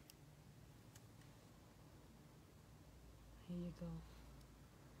like. Here you go.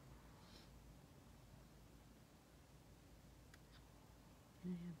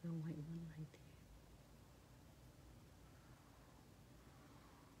 And I have the white one right there.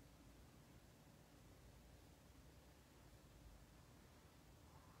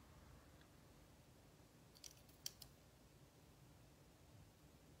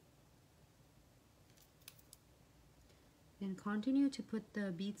 And continue to put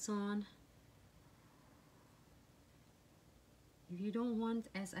the beads on. If you don't want,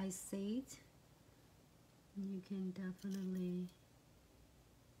 as I said, You can definitely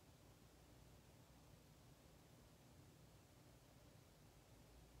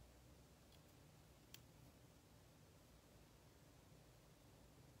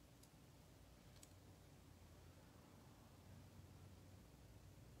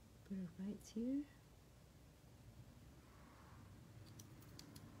put it right here.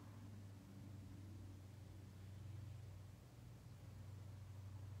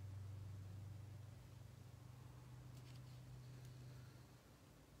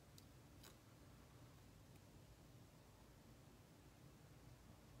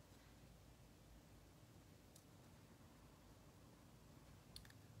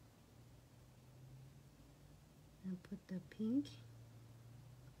 And put the pink.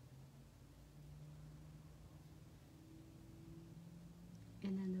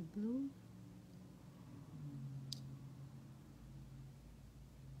 And then the blue.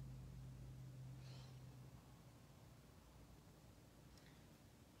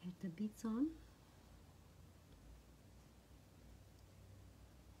 Add the beads on.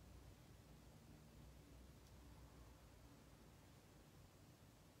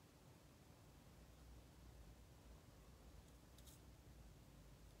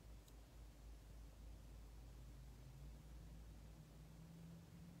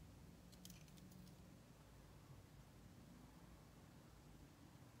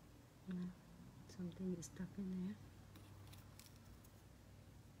 Something is stuck in there.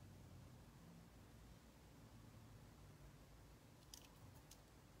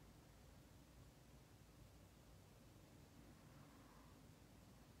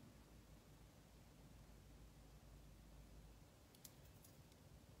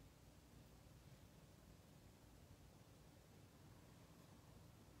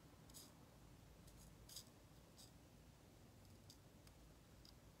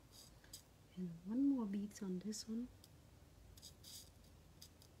 And one more beads on this one.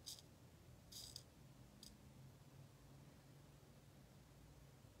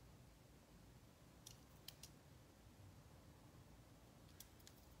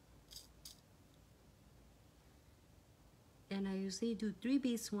 And I usually do 3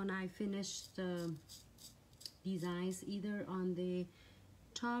 beads when I finish the designs, either on the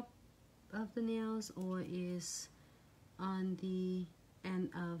top of the nails or is on the end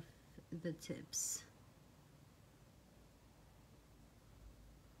of the tips.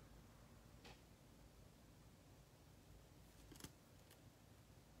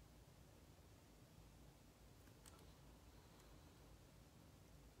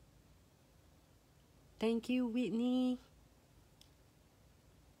 Thank you, Whitney.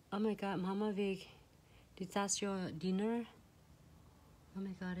 Oh my God, Mama Vic, that's your dinner? Oh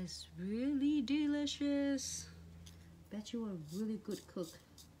my God, it's really delicious. Bet you are a really good cook.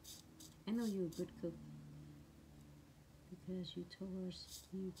 I know you're a good cook because you told us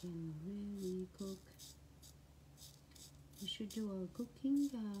you can really cook. You should do a cooking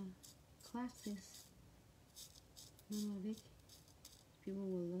classes, Mama Vic. People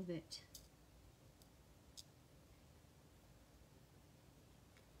will love it.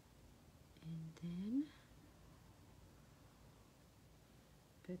 And then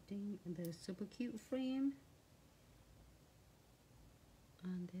putting the super cute frame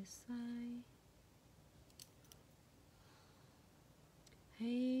on this side.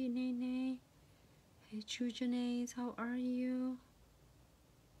 Hey Nene, hey Chujanays, how are you?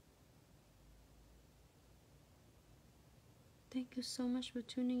 Thank you so much for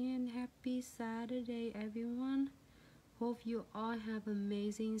tuning in. Happy Saturday, everyone. Hope you all have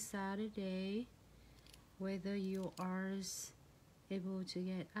amazing Saturday. Whether you are able to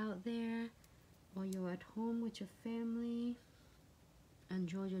get out there or you're at home with your family,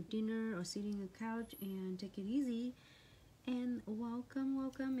 enjoy your dinner or sitting on the couch and take it easy. And welcome,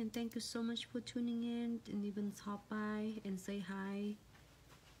 and thank you so much for tuning in and even stop by and say hi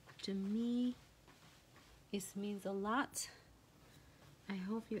to me. It means a lot. I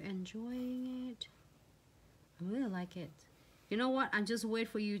hope you're enjoying it. I really like it. You know what? I just wait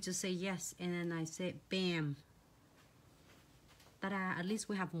for you to say yes, and then I say bam. Ta-da! At least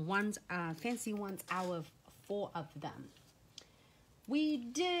we have one fancy ones out of 4 of them. We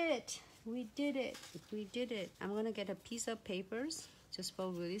did it. We did it. We did it. I'm gonna get a piece of papers, just for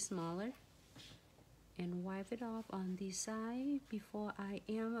really smaller, and wipe it off on the side before I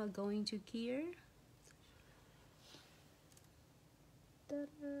am going to gear.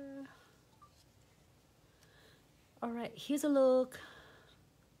 Ta-da. All right, here's a look.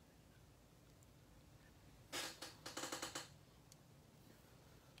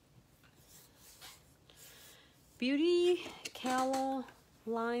 Beauty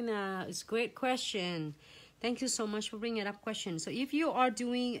Carolina, it's a great question. Thank you so much for bringing up questions. So if you are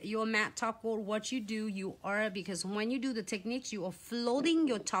doing your matte top coat, what you do, you are, because when you do the techniques, you are floating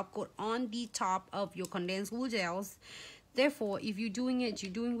your top coat on the top of your condensed glue gels. Therefore, if you're doing it,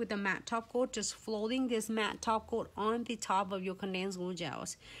 you're doing with the matte top coat, just floating this matte top coat on the top of your condensed glue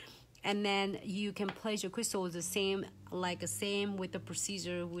gels. And then you can place your crystals the same with the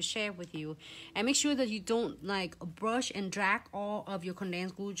procedure we share with you. And make sure that you don't like brush and drag all of your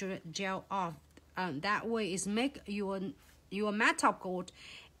condensed glue gel off. That way is make your matte top coat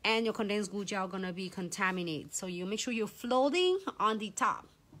and your condensed glue gel gonna be contaminated. So you make sure you're floating on the top.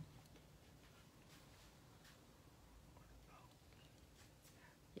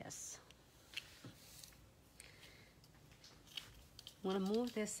 Yes. I'm gonna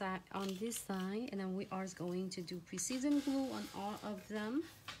move this side on this side, and then we are going to do precision glue on all of them.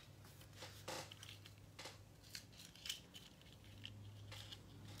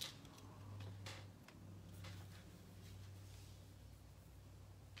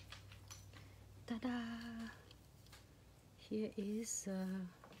 Ta-da! Here is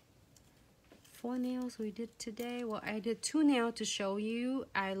 4 nails we did today. Well, I did 2 nails to show you.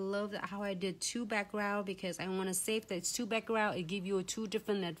 I love how I did 2 background because I want to save that it's 2 background. It give you 2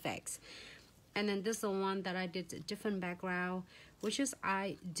 different effects. And then this is the one that I did a different background, which is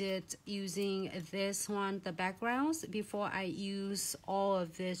I did using this one, the backgrounds, before I use all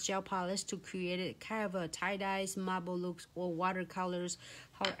of this gel polish to create it kind of a tie-dyes, marble looks, or watercolors,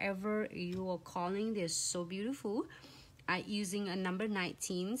 however you are calling this. So beautiful. I using a number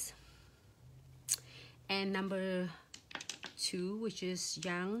 19s and number 2, which is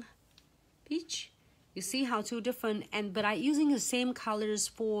young peach. You see how 2 different, but I using the same colors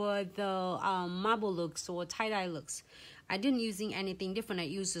for the marble looks or tie-dye looks. I didn't using anything different. I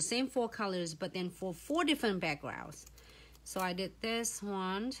used the same 4 colors, but then for 4 different backgrounds. So I did this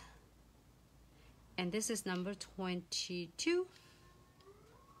one, and this is number 22,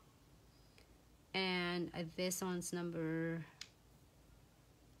 and this one's number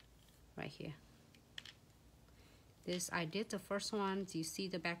right here. This I did the first one. Do you see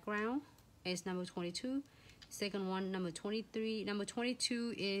the background? Is number 22. Second one, number 23. Number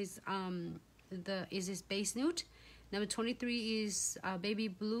 22 is this base nude. Number 23 is baby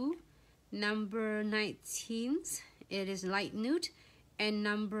blue. Number 19, it is light nude, and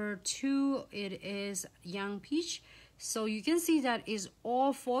number 2, it is young peach. So you can see that is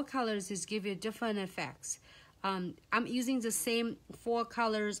all 4 colors is give you different effects. I'm using the same 4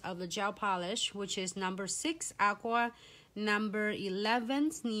 colors of the gel polish, which is number 6 aqua, number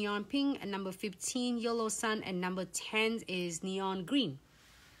 11 neon pink, and number 15 yellow sun, and number 10 is neon green.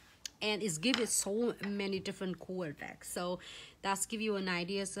 And it's give it so many different cool effects. So that's give you an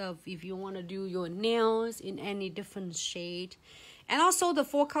idea of if you want to do your nails in any different shade. And also the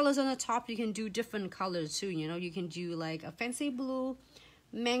 4 colors on the top, you can do different colors too. You know, you can do like a fancy blue,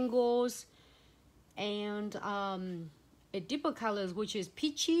 mangoes, and a deeper colors, which is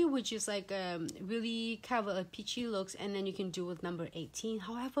peachy, which is like really kind of a peachy looks. And then you can do with number 18,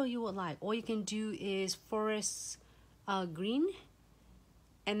 however you would like. All you can do is forest green,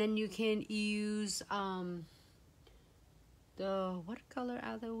 and then you can use the what color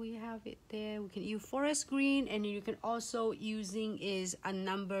other we have it there. We can use forest green, and you can also using is a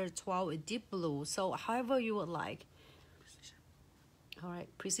number 12, a deep blue. So however you would like. All right,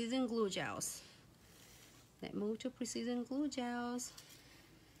 precision glue gels. Let's move to precision glue gels.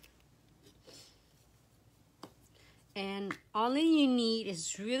 And all you need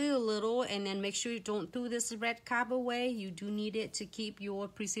is really little, and then make sure you don't throw this red cap away. You do need it to keep your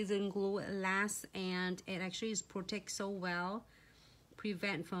precision glue last, and it actually is protect so well,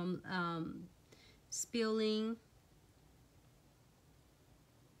 prevent from spilling.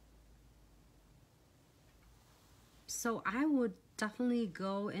 So I would definitely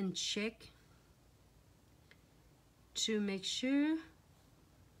go and check to make sure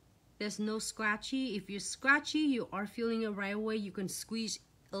there's no scratchy. If you're scratchy, you are feeling it right away, you can squeeze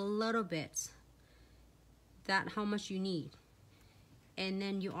a little bit. That how much you need. And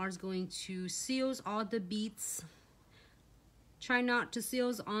then you are going to seal all the beads. Try not to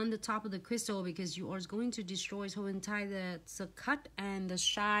seal on the top of the crystal because you are going to destroy so entire the cut and the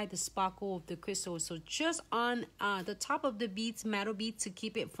shine, the sparkle of the crystal. So just on the top of the beads, metal beads, to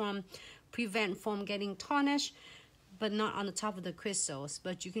keep it from prevent from getting tarnished, but not on the top of the crystals.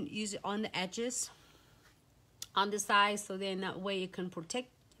 But you can use it on the edges, on the sides, so then that way it can protect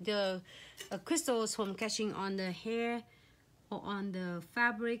the crystals from catching on the hair or on the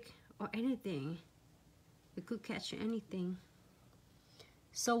fabric or anything. It could catch anything.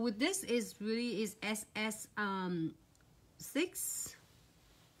 So with this is really is SS 6,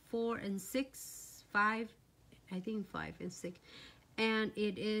 4, and 6, 5, I think 5 and 6. And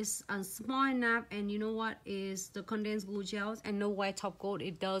it is small enough, and you know what is the condensed glue gels and no white top coat.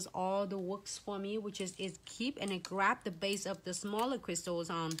 It does all the works for me, which is keep and it grab the base of the smaller crystals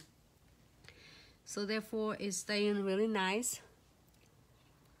on. So therefore it's staying really nice.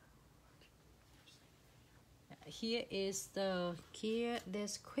 Here is the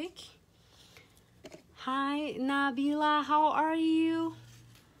this quick. Hi Nabila, how are you?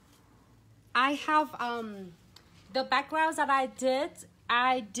 I have the backgrounds that I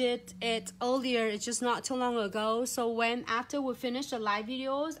did it earlier. It's just not too long ago. So after we finish the live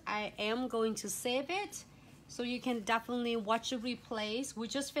videos, I am going to save it, so you can definitely watch the replays. We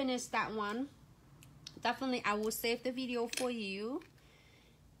just finished that one. Definitely, I will save the video for you,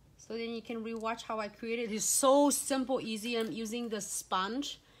 so then you can rewatch how I created. It's so simple, easy. I'm using the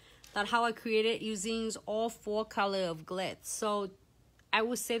sponge. That how I created using all 4 color of Glitz. So I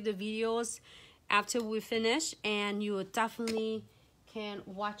will save the videos after we finish, and you definitely can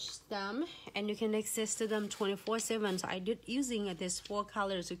watch them and you can access to them 24/7. So I did using this 4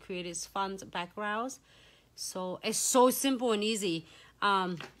 colors to create this fun backgrounds. So it's so simple and easy.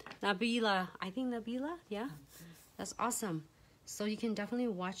 Nabila, I think Nabila, yeah, that's awesome. So you can definitely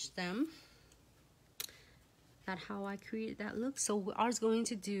watch them. That's how I create that look. So what I was going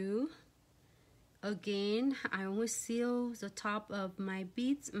to do, again, I always seal the top of my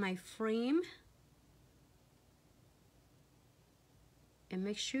beads, my frame, and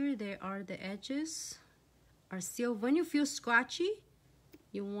make sure there are the edges are sealed. When you feel scratchy,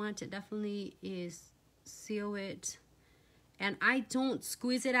 you want to definitely seal it. And I don't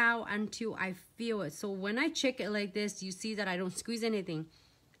squeeze it out until I feel it. So when I check it like this, you see that I don't squeeze anything.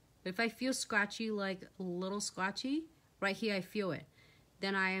 If I feel scratchy, like a little scratchy, right here I feel it.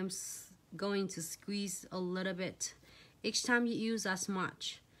 Then I am going to squeeze a little bit. Each time you use as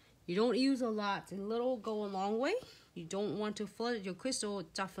much. You don't use a lot. A little go a long way. You don't want to flood your crystal,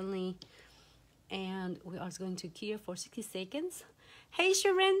 definitely. And we are going to cure for 60 seconds. Hey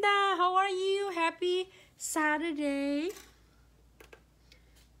Sharenda, how are you? Happy Saturday.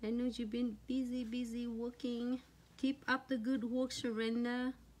 I know you've been busy working. Keep up the good work,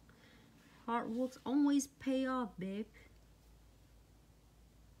 Sharenda. Hard works always pay off, babe.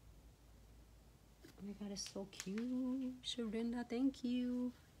 Oh my god, it's so cute. Sharenda, thank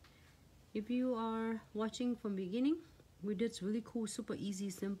you. If you are watching from beginning, we did really cool, super easy,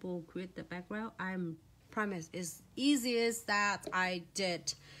 simple, create the background. I'm promise it's easiest that I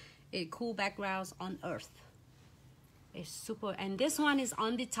did a cool backgrounds on earth. It's super, and this one is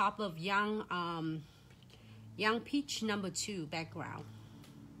on the top of young peach number 2 background.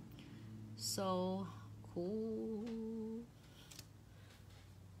 So cool.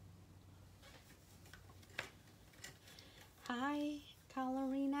 Hi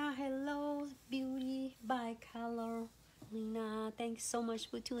Carolina, hello beauty by Carolina. Thanks so much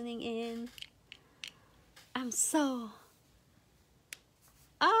for tuning in. I'm so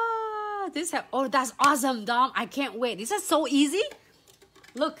that's awesome, Dom. I can't wait. This is so easy.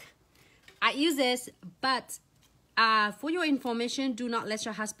 Look, I use this, but for your information, do not let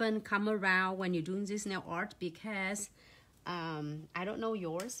your husband come around when you're doing this nail art, because I don't know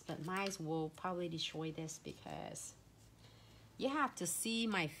yours, but mine will probably destroy this, because you have to see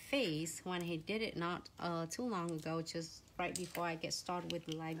my face when he did it not too long ago, just right before I get started with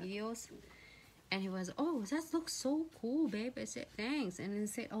the live videos. And he was, oh, that looks so cool, babe. I said, thanks. And then he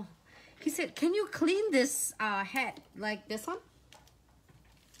said, oh, he said, can you clean this head like this one?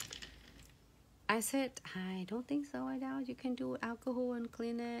 I said, I don't think so. I doubt you can do alcohol and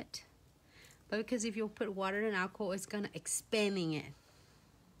clean it. But because if you put water and alcohol, it's going to expanding it.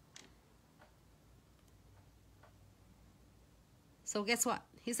 So guess what?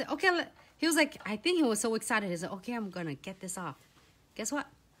 He said, okay. He was like, I think he was so excited. He said, okay, I'm going to get this off. Guess what?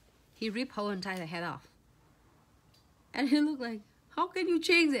 He ripped whole entire the head off. And he looked like, how can you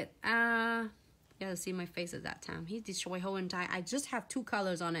change it? You gotta see my face at that time. He destroyed whole entire. I just have 2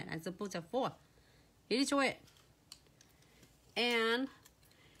 colors on it. I'm supposed to have 4. He destroyed it. And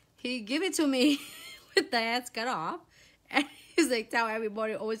he gave it to me with the head cut off. And he's like, tell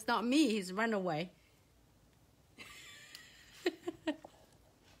everybody, oh, it's not me. He's run away.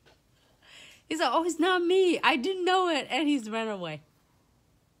 He's like, oh, it's not me. I didn't know it. And he's run away.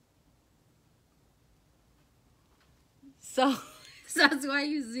 So that's why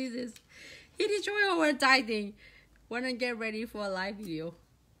you see this. He destroyed our entire thing. When I get ready for a live video,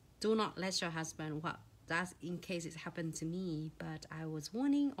 do not let your husband. Well, that's in case it happened to me. But I was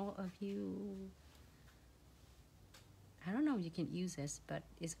warning all of you. I don't know if you can use this, but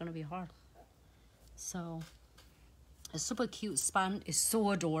it's gonna be hard. So a super cute sponge is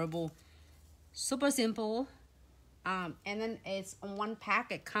so adorable. Super simple. And then it's on one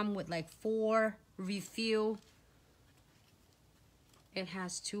pack. It come with like 4 refill. It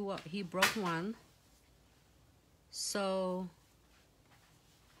has 2. He broke one. So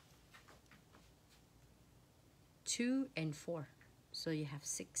 2 and 4. So you have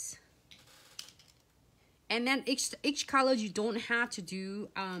 6. And then each color you don't have to do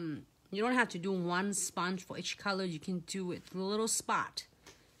one sponge for each color. You can do it little spot.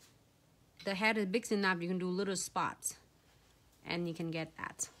 The head is big enough, you can do little spots, and you can get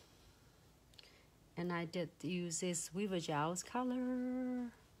that. And I did use this Weaver Gels color.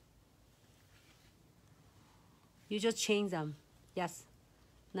 You just change them. Yes,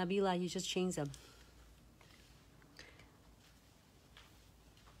 Nabila, you just change them.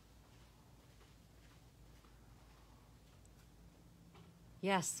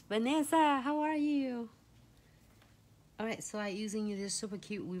 Yes, Vanessa, how are you? Alright, so I'm using this super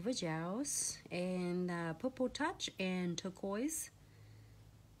cute Weaver Gels and Purple Touch and Turquoise.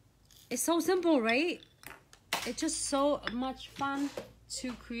 It's so simple, right? It's just so much fun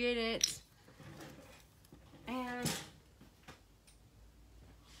to create it. And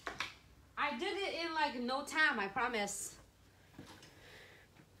I did it in like no time, I promise.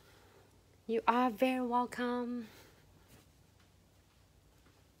 You are very welcome.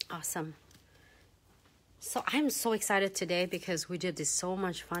 Awesome. So I'm so excited today because we did this so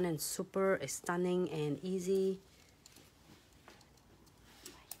much fun and super stunning and easy.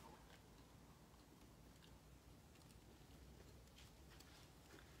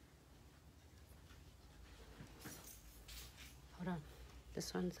 Hold on.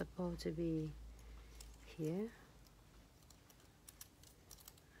 This one's supposed to be here.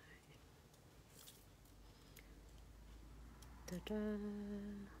 Da-da.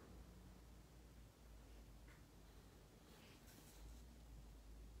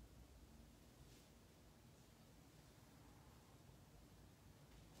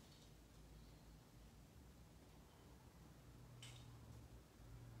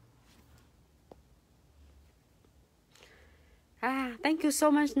 Thank you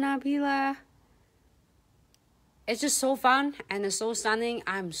so much, Nabila. It's just so fun and it's so stunning.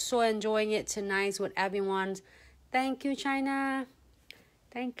 I'm so enjoying it tonight with everyone. Thank you, China.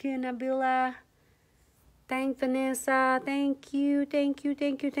 Thank you, Nabila. Thank Vanessa. Thank you, thank you,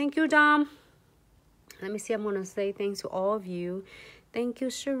 thank you, thank you, Dom. Let me see. I'm gonna say thanks to all of you. Thank you,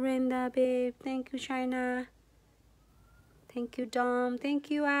 Sharinda, babe. Thank you, China. Thank you, Dom. Thank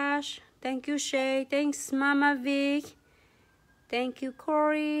you, Ash. Thank you, Shay. Thanks, Mama Vic. Thank you,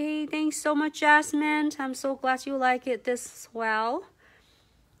 Corey. Thanks so much, Jasmine. I'm so glad you like it this well.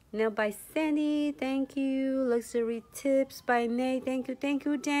 Nail by Sandy. Thank you. Luxury Tips by Nate. Thank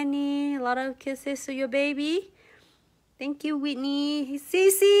you, Danny. A lot of kisses to your baby. Thank you, Whitney. Hey,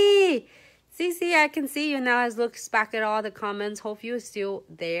 Cece. Cece, I can see you now. I look back at all the comments. Hope you're still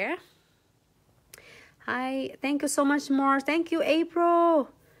there. Hi. Thank you so much more. Thank you, April.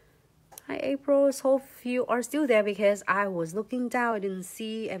 Hi, April. Hope you are still there because I was looking down. I didn't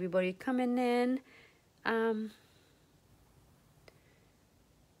see everybody coming in. Hi,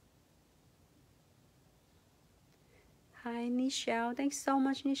 Nichelle. Thanks so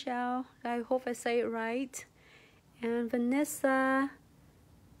much, Nichelle. I hope I say it right. And Vanessa.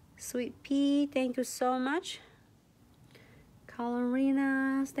 Sweet Pea. Thank you so much.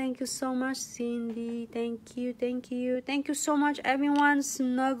 Carolina, thank you so much. Cindy, thank you, thank you. Thank you so much, everyone.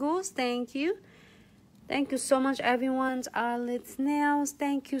 Snuggles, thank you. Thank you so much, everyone. Let's Nails,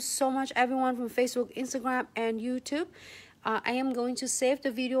 thank you so much, everyone from Facebook, Instagram, and YouTube. I am going to save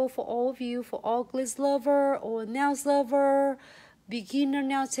the video for all of you, for all Glitz lover or nails lover, beginner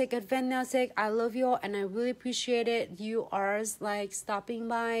nail tech, advanced nail tech. I love you all and I really appreciate it. You are like stopping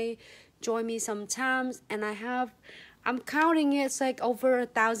by, join me sometimes, and I'm counting it, it's like over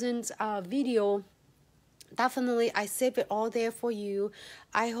 1,000 video. Definitely, I save it all there for you.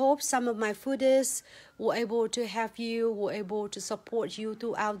 I hope some of my footage were able to help you, were able to support you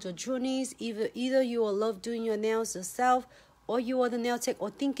throughout your journeys. Either you will love doing your nails yourself, or you are the nail tech,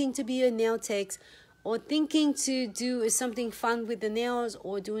 or thinking to be a nail tech, or thinking to do something fun with the nails,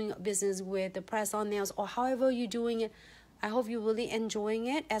 or doing business with the press-on nails, or however you're doing it. I hope you're really enjoying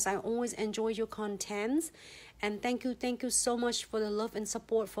it, as I always enjoy your contents. And thank you so much for the love and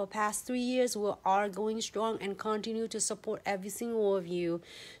support for past 3 years. We are going strong and continue to support every single one of you.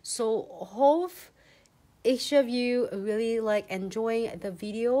 So hope each of you really like enjoy the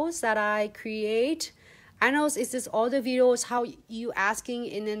videos that I create. I know it's just all the videos how you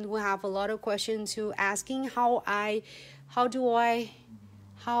asking, and then we have a lot of questions to asking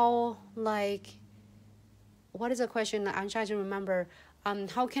what is the question? I'm trying to remember.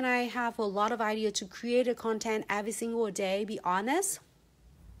 how can I have a lot of idea to create a content every single day? Be honest.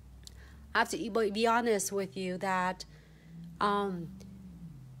 I have to be honest with you that I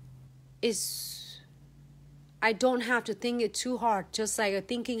don't have to think it too hard. Just like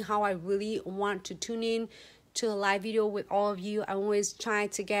thinking how I really want to tune in to a live video with all of you. I always try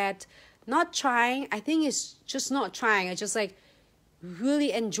to get, not trying, I think it's just not trying. I just like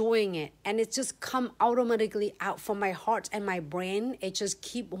really enjoying it, and it just come automatically out from my heart and my brain. It just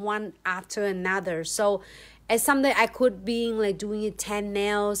keep one after another. So it's something I could be like doing it 10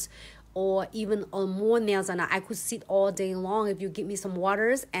 nails or even more nails, and I could sit all day long if you give me some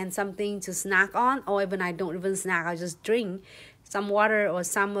waters and something to snack on, or even I don't even snack, I just drink some water or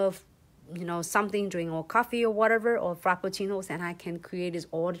some of something, drink or coffee or whatever, or frappuccinos, and I can create this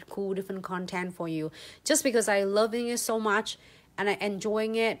all cool different content for you just because I loving it so much and I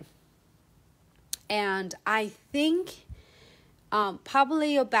enjoying it. And I think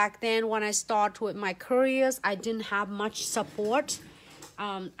probably back then when I started with my careers, I didn't have much support.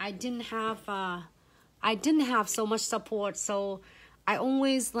 I didn't have so much support, so I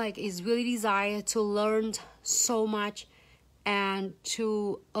always like is really desire to learn so much and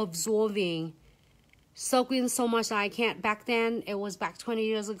to absorbing, soaking so much that I can't. Back then, it was back 20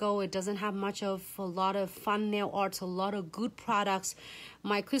 years ago, it doesn't have much of a lot of fun nail arts, a lot of good products.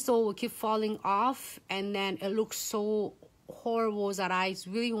 My crystal will keep falling off, and then it looks so horrible that I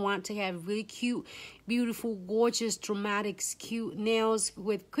really want to have really cute, beautiful, gorgeous, dramatic, cute nails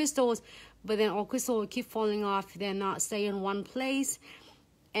with crystals, but then all crystals will keep falling off. They're not staying in one place,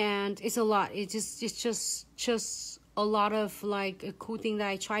 and it's a lot. It's just a lot of like a cool thing that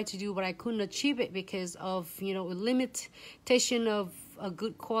I tried to do, but I couldn't achieve it because of a limitation of a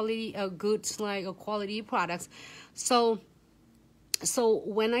good quality, quality products. So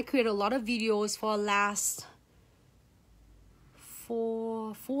when I create a lot of videos for last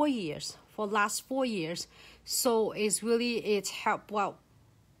 4 years, so it's helped. Well,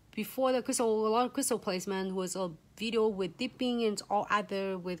 before the crystal, a lot of crystal placement was a video with dipping and all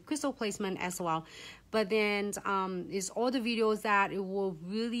other with crystal placement as well. But then it's all the videos that it will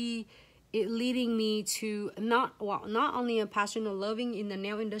really leading me to not only a passion of loving in the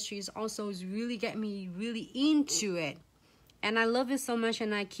nail industry, is also is really get me really into it, and I love it so much,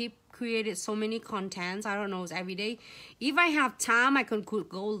 and I keep created so many contents. I don't know, it's every day. If I have time, I could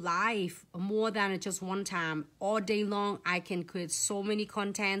go live more than just one time. All day long, I can create so many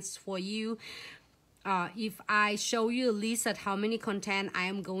contents for you. If I show you a list of how many content I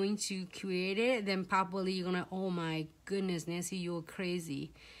am going to create it, then probably you're gonna, oh my goodness, Nancy, you're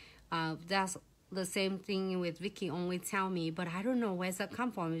crazy. That's the same thing with Vicky always tell me, but I don't know where's that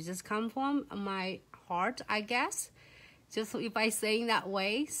come from. It just come from my heart, I guess. Just if I saying that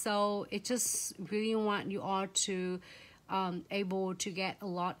way. So it just really want you all to able to get a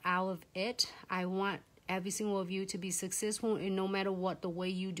lot out of it. I want every single of you to be successful, and no matter what the way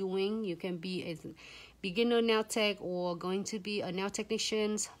you doing, you can be a beginner nail tech or going to be a nail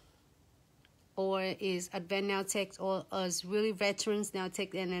technician, or is advanced nail tech, or as really veterans nail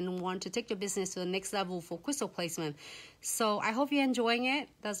tech, and then want to take your business to the next level for crystal placement. So I hope you're enjoying it.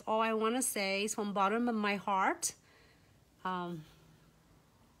 That's all I want to say. It's from bottom of my heart. And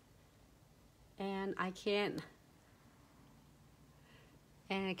I can't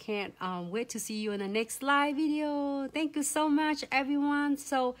wait to see you in the next live video. Thank you so much, everyone.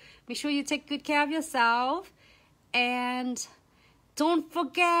 So make sure you take good care of yourself, and don't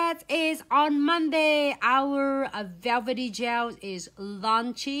forget, is on Monday our velvety gel is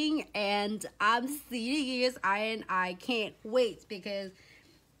launching, and I'm seeing it, and I can't wait because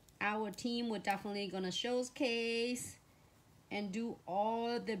our team will definitely gonna showcase and do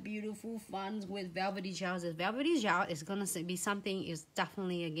all the beautiful funs with velvety gels. The velvety gel is gonna be something, is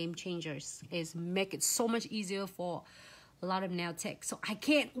definitely a game changer. It's make it so much easier for a lot of nail tech. So I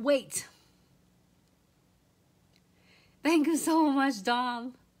can't wait. Thank you so much,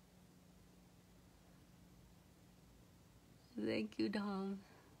 Dom. Thank you, Dom.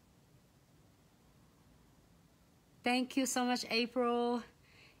 Thank you so much, April.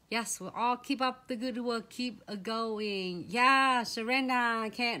 Yes, we'll all keep up the good work. Keep going. Yeah, Sharenda, I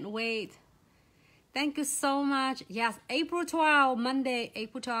can't wait. Thank you so much. Yes, April 12, Monday,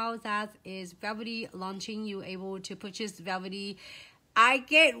 April 12, that is Velvety launching. You able to purchase Velvety. I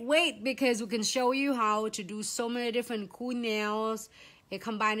can't wait because we can show you how to do so many different cool nails. A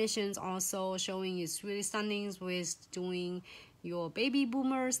combinations also showing is really stunning with doing your baby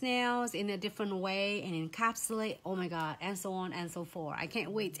boomers nails in a different way and encapsulate, oh my god, and so on and so forth. I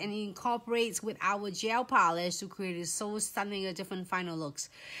can't wait, and it incorporates with our gel polish to create so stunning a different final looks.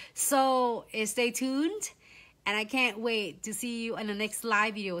 So stay tuned, And I can't wait to see you in the next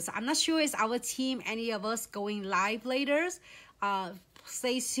live video. So I'm not sure it's our team, any of us going live later.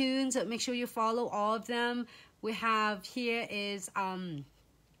 Stay tuned. So make sure you follow all of them. We have here is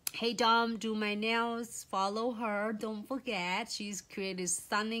Hey Dom, do my nails. Follow her. Don't forget. She's created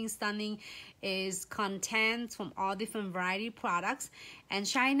stunning is content from all different variety products. And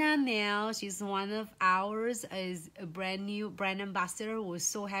China Nail, she's one of ours, is a brand new brand ambassador. We're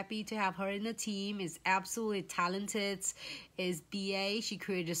so happy to have her in the team. Is absolutely talented. Is BA. She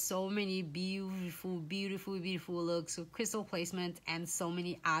created so many beautiful looks with crystal placement and so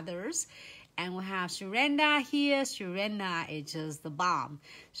many others. And we have Sharenda here. Sharenda is just the bomb.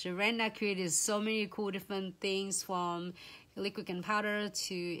 Sharenda created so many cool different things, from liquid and powder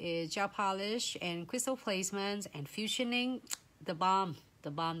to gel polish and crystal placements and fusioning. The bomb,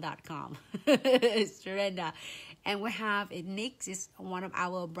 thebomb.com. Sharenda. And we have Nix, is one of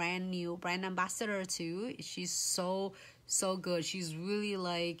our brand new brand ambassador too. She's so good. She's really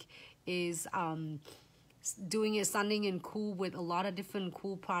like doing it stunning and cool with a lot of different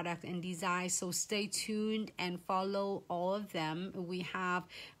cool products and designs. So stay tuned and follow all of them. We have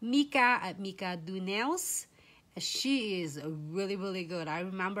Mika at Mika Do Nails. She is really good. I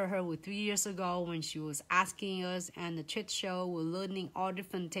remember her 3 years ago when she was asking us, and the trade show, we're learning all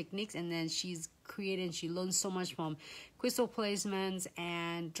different techniques, and then she's created, she learned so much from crystal placements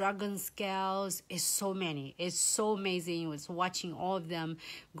and dragon scales. It's so many. It's so amazing. It was watching all of them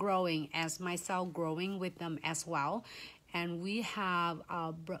growing, as myself growing with them as well. And we have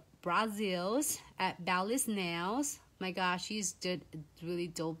Brazil's at Bally's Nails. My gosh, she's did really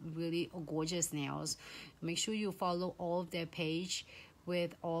dope, really gorgeous nails. Make sure you follow all of their page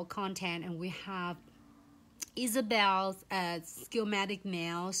with all content. And we have Isabel's Schematic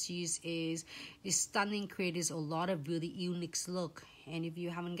Nails. She's is stunning, creates a lot of really unique look. And if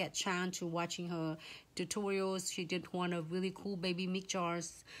you haven't get chance to watching her tutorials, she did one of really cool baby milk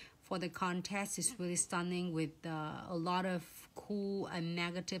jars for the contest. It's really stunning with a lot of cool and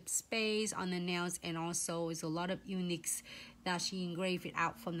negative space on the nails, and also it's a lot of uniques that she engraved it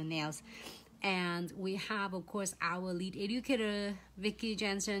out from the nails. And we have, of course, our lead educator, Vicky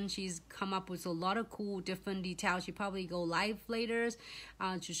Jensen. She's come up with a lot of cool different details. She probably go live later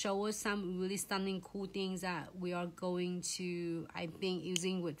to show us some really stunning cool things that we are going to, I think,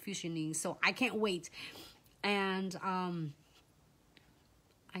 using with fusioning. So I can't wait. And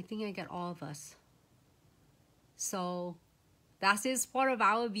I think I got all of us. So that is part of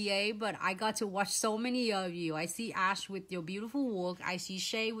our VA, but I got to watch so many of you. I see Ash with your beautiful work. I see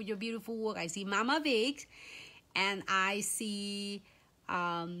Shay with your beautiful work. I see Mama Vic. And I see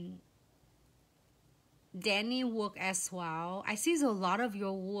Danny work as well. I see a lot of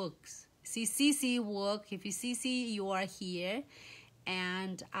your works. See CC work. If you CC, you are here.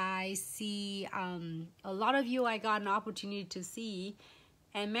 And I see a lot of you I got an opportunity to see.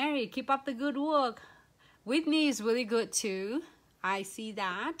 And Mary, keep up the good work. Whitney is really good too. I see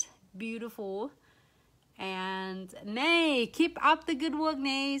that. Beautiful. And Nay, keep up the good work,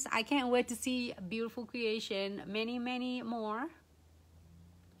 Nays. I can't wait to see a beautiful creation. Many more.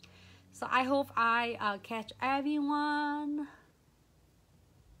 So I hope I catch everyone.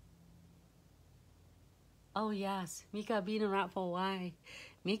 Oh yes, Mika been around for a while.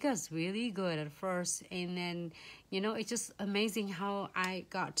 Mika's really good at first, and then it's just amazing how I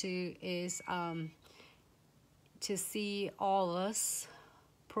got to see all of us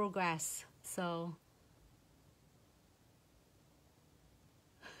progress. So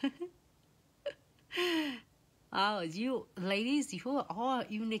oh, you ladies, you are all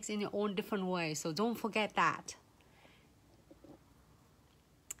unique in your own different way, so don't forget that.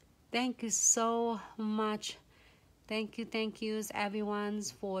 Thank you so much. Thank you everyone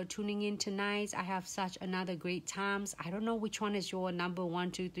for tuning in tonight. I have such another great times. I don't know which one is your number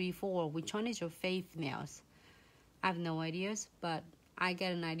 1, 2, 3, 4. Which one is your favorite nails? I have no ideas, but I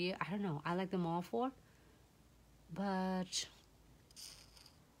get an idea. I don't know. I like them all 4. But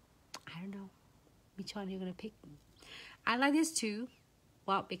I don't know which one you're going to pick. I like this too.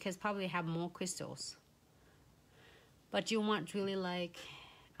 Well, because probably have more crystals. But you want really like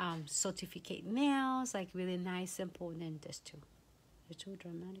certificate nails, like really nice, simple, and then this too. They're too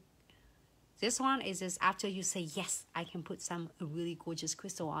dramatic. This one is just after you say yes, I can put some really gorgeous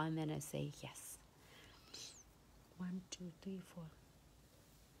crystal on, and then I say yes. 1, 2, 3,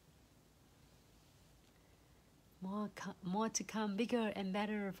 4. More to come, bigger and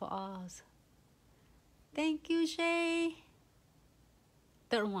better for us. Thank you, Shay.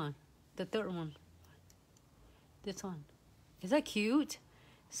 Third one. The third one. This one. Is that cute?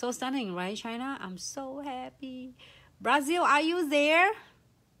 So stunning, right, China? I'm so happy. Brazil, are you there?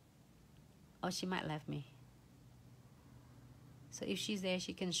 Oh, she might left me. So if she's there,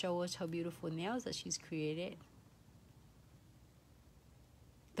 she can show us her beautiful nails that she's created.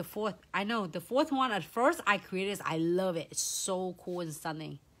 The fourth, I know, the fourth one at first I created, I love it. It's so cool and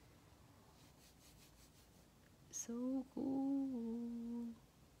stunning. So cool.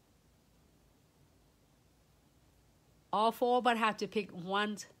 All four, but have to pick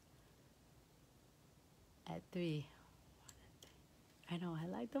one at 3. I know, I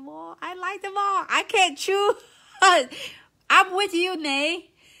like them all. I like them all. I can't choose. I'm with you, Nay.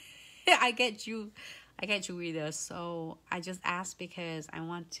 I get you. I get you either. So I just asked because I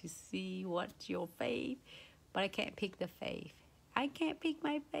want to see what's your fave. But I can't pick the fave. I can't pick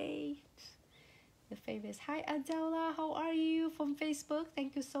my fave. The fave is, hi Adela, how are you from Facebook?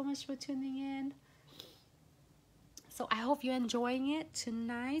 Thank you so much for tuning in. So I hope you're enjoying it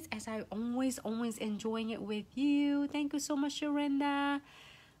tonight, as I always enjoying it with you. Thank you so much, Sharenda.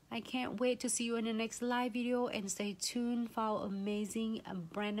 I can't wait to see you in the next live video, and stay tuned for our amazing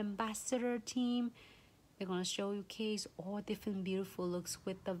brand ambassador team. They're gonna showcase all different beautiful looks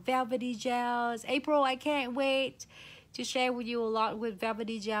with the velvety gels. April, I can't wait to share with you a lot with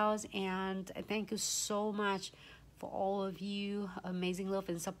velvety gels, and thank you so much for all of you amazing love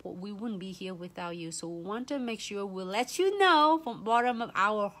and support. We wouldn't be here without you, so we want to make sure we'll let you know from the bottom of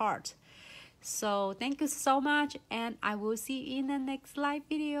our heart. So thank you so much, and I will see you in the next live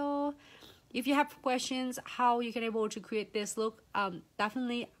video. If you have questions how you can able to create this look,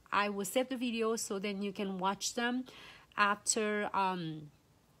 definitely I will save the video so then you can watch them after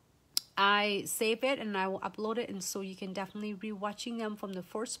I save it, and I will upload it, and so you can definitely re-watching them from the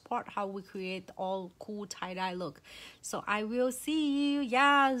first part, how we create all cool tie-dye look. So I will see you.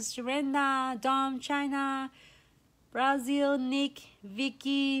 Yes, Sharenda, Dom, China, Brazil, Nick,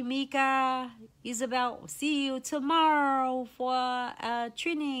 Vicky, Mika, Isabel. See you tomorrow for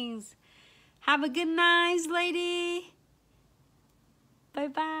trainings. Have a good night, lady.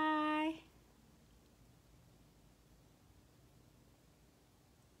 Bye-bye.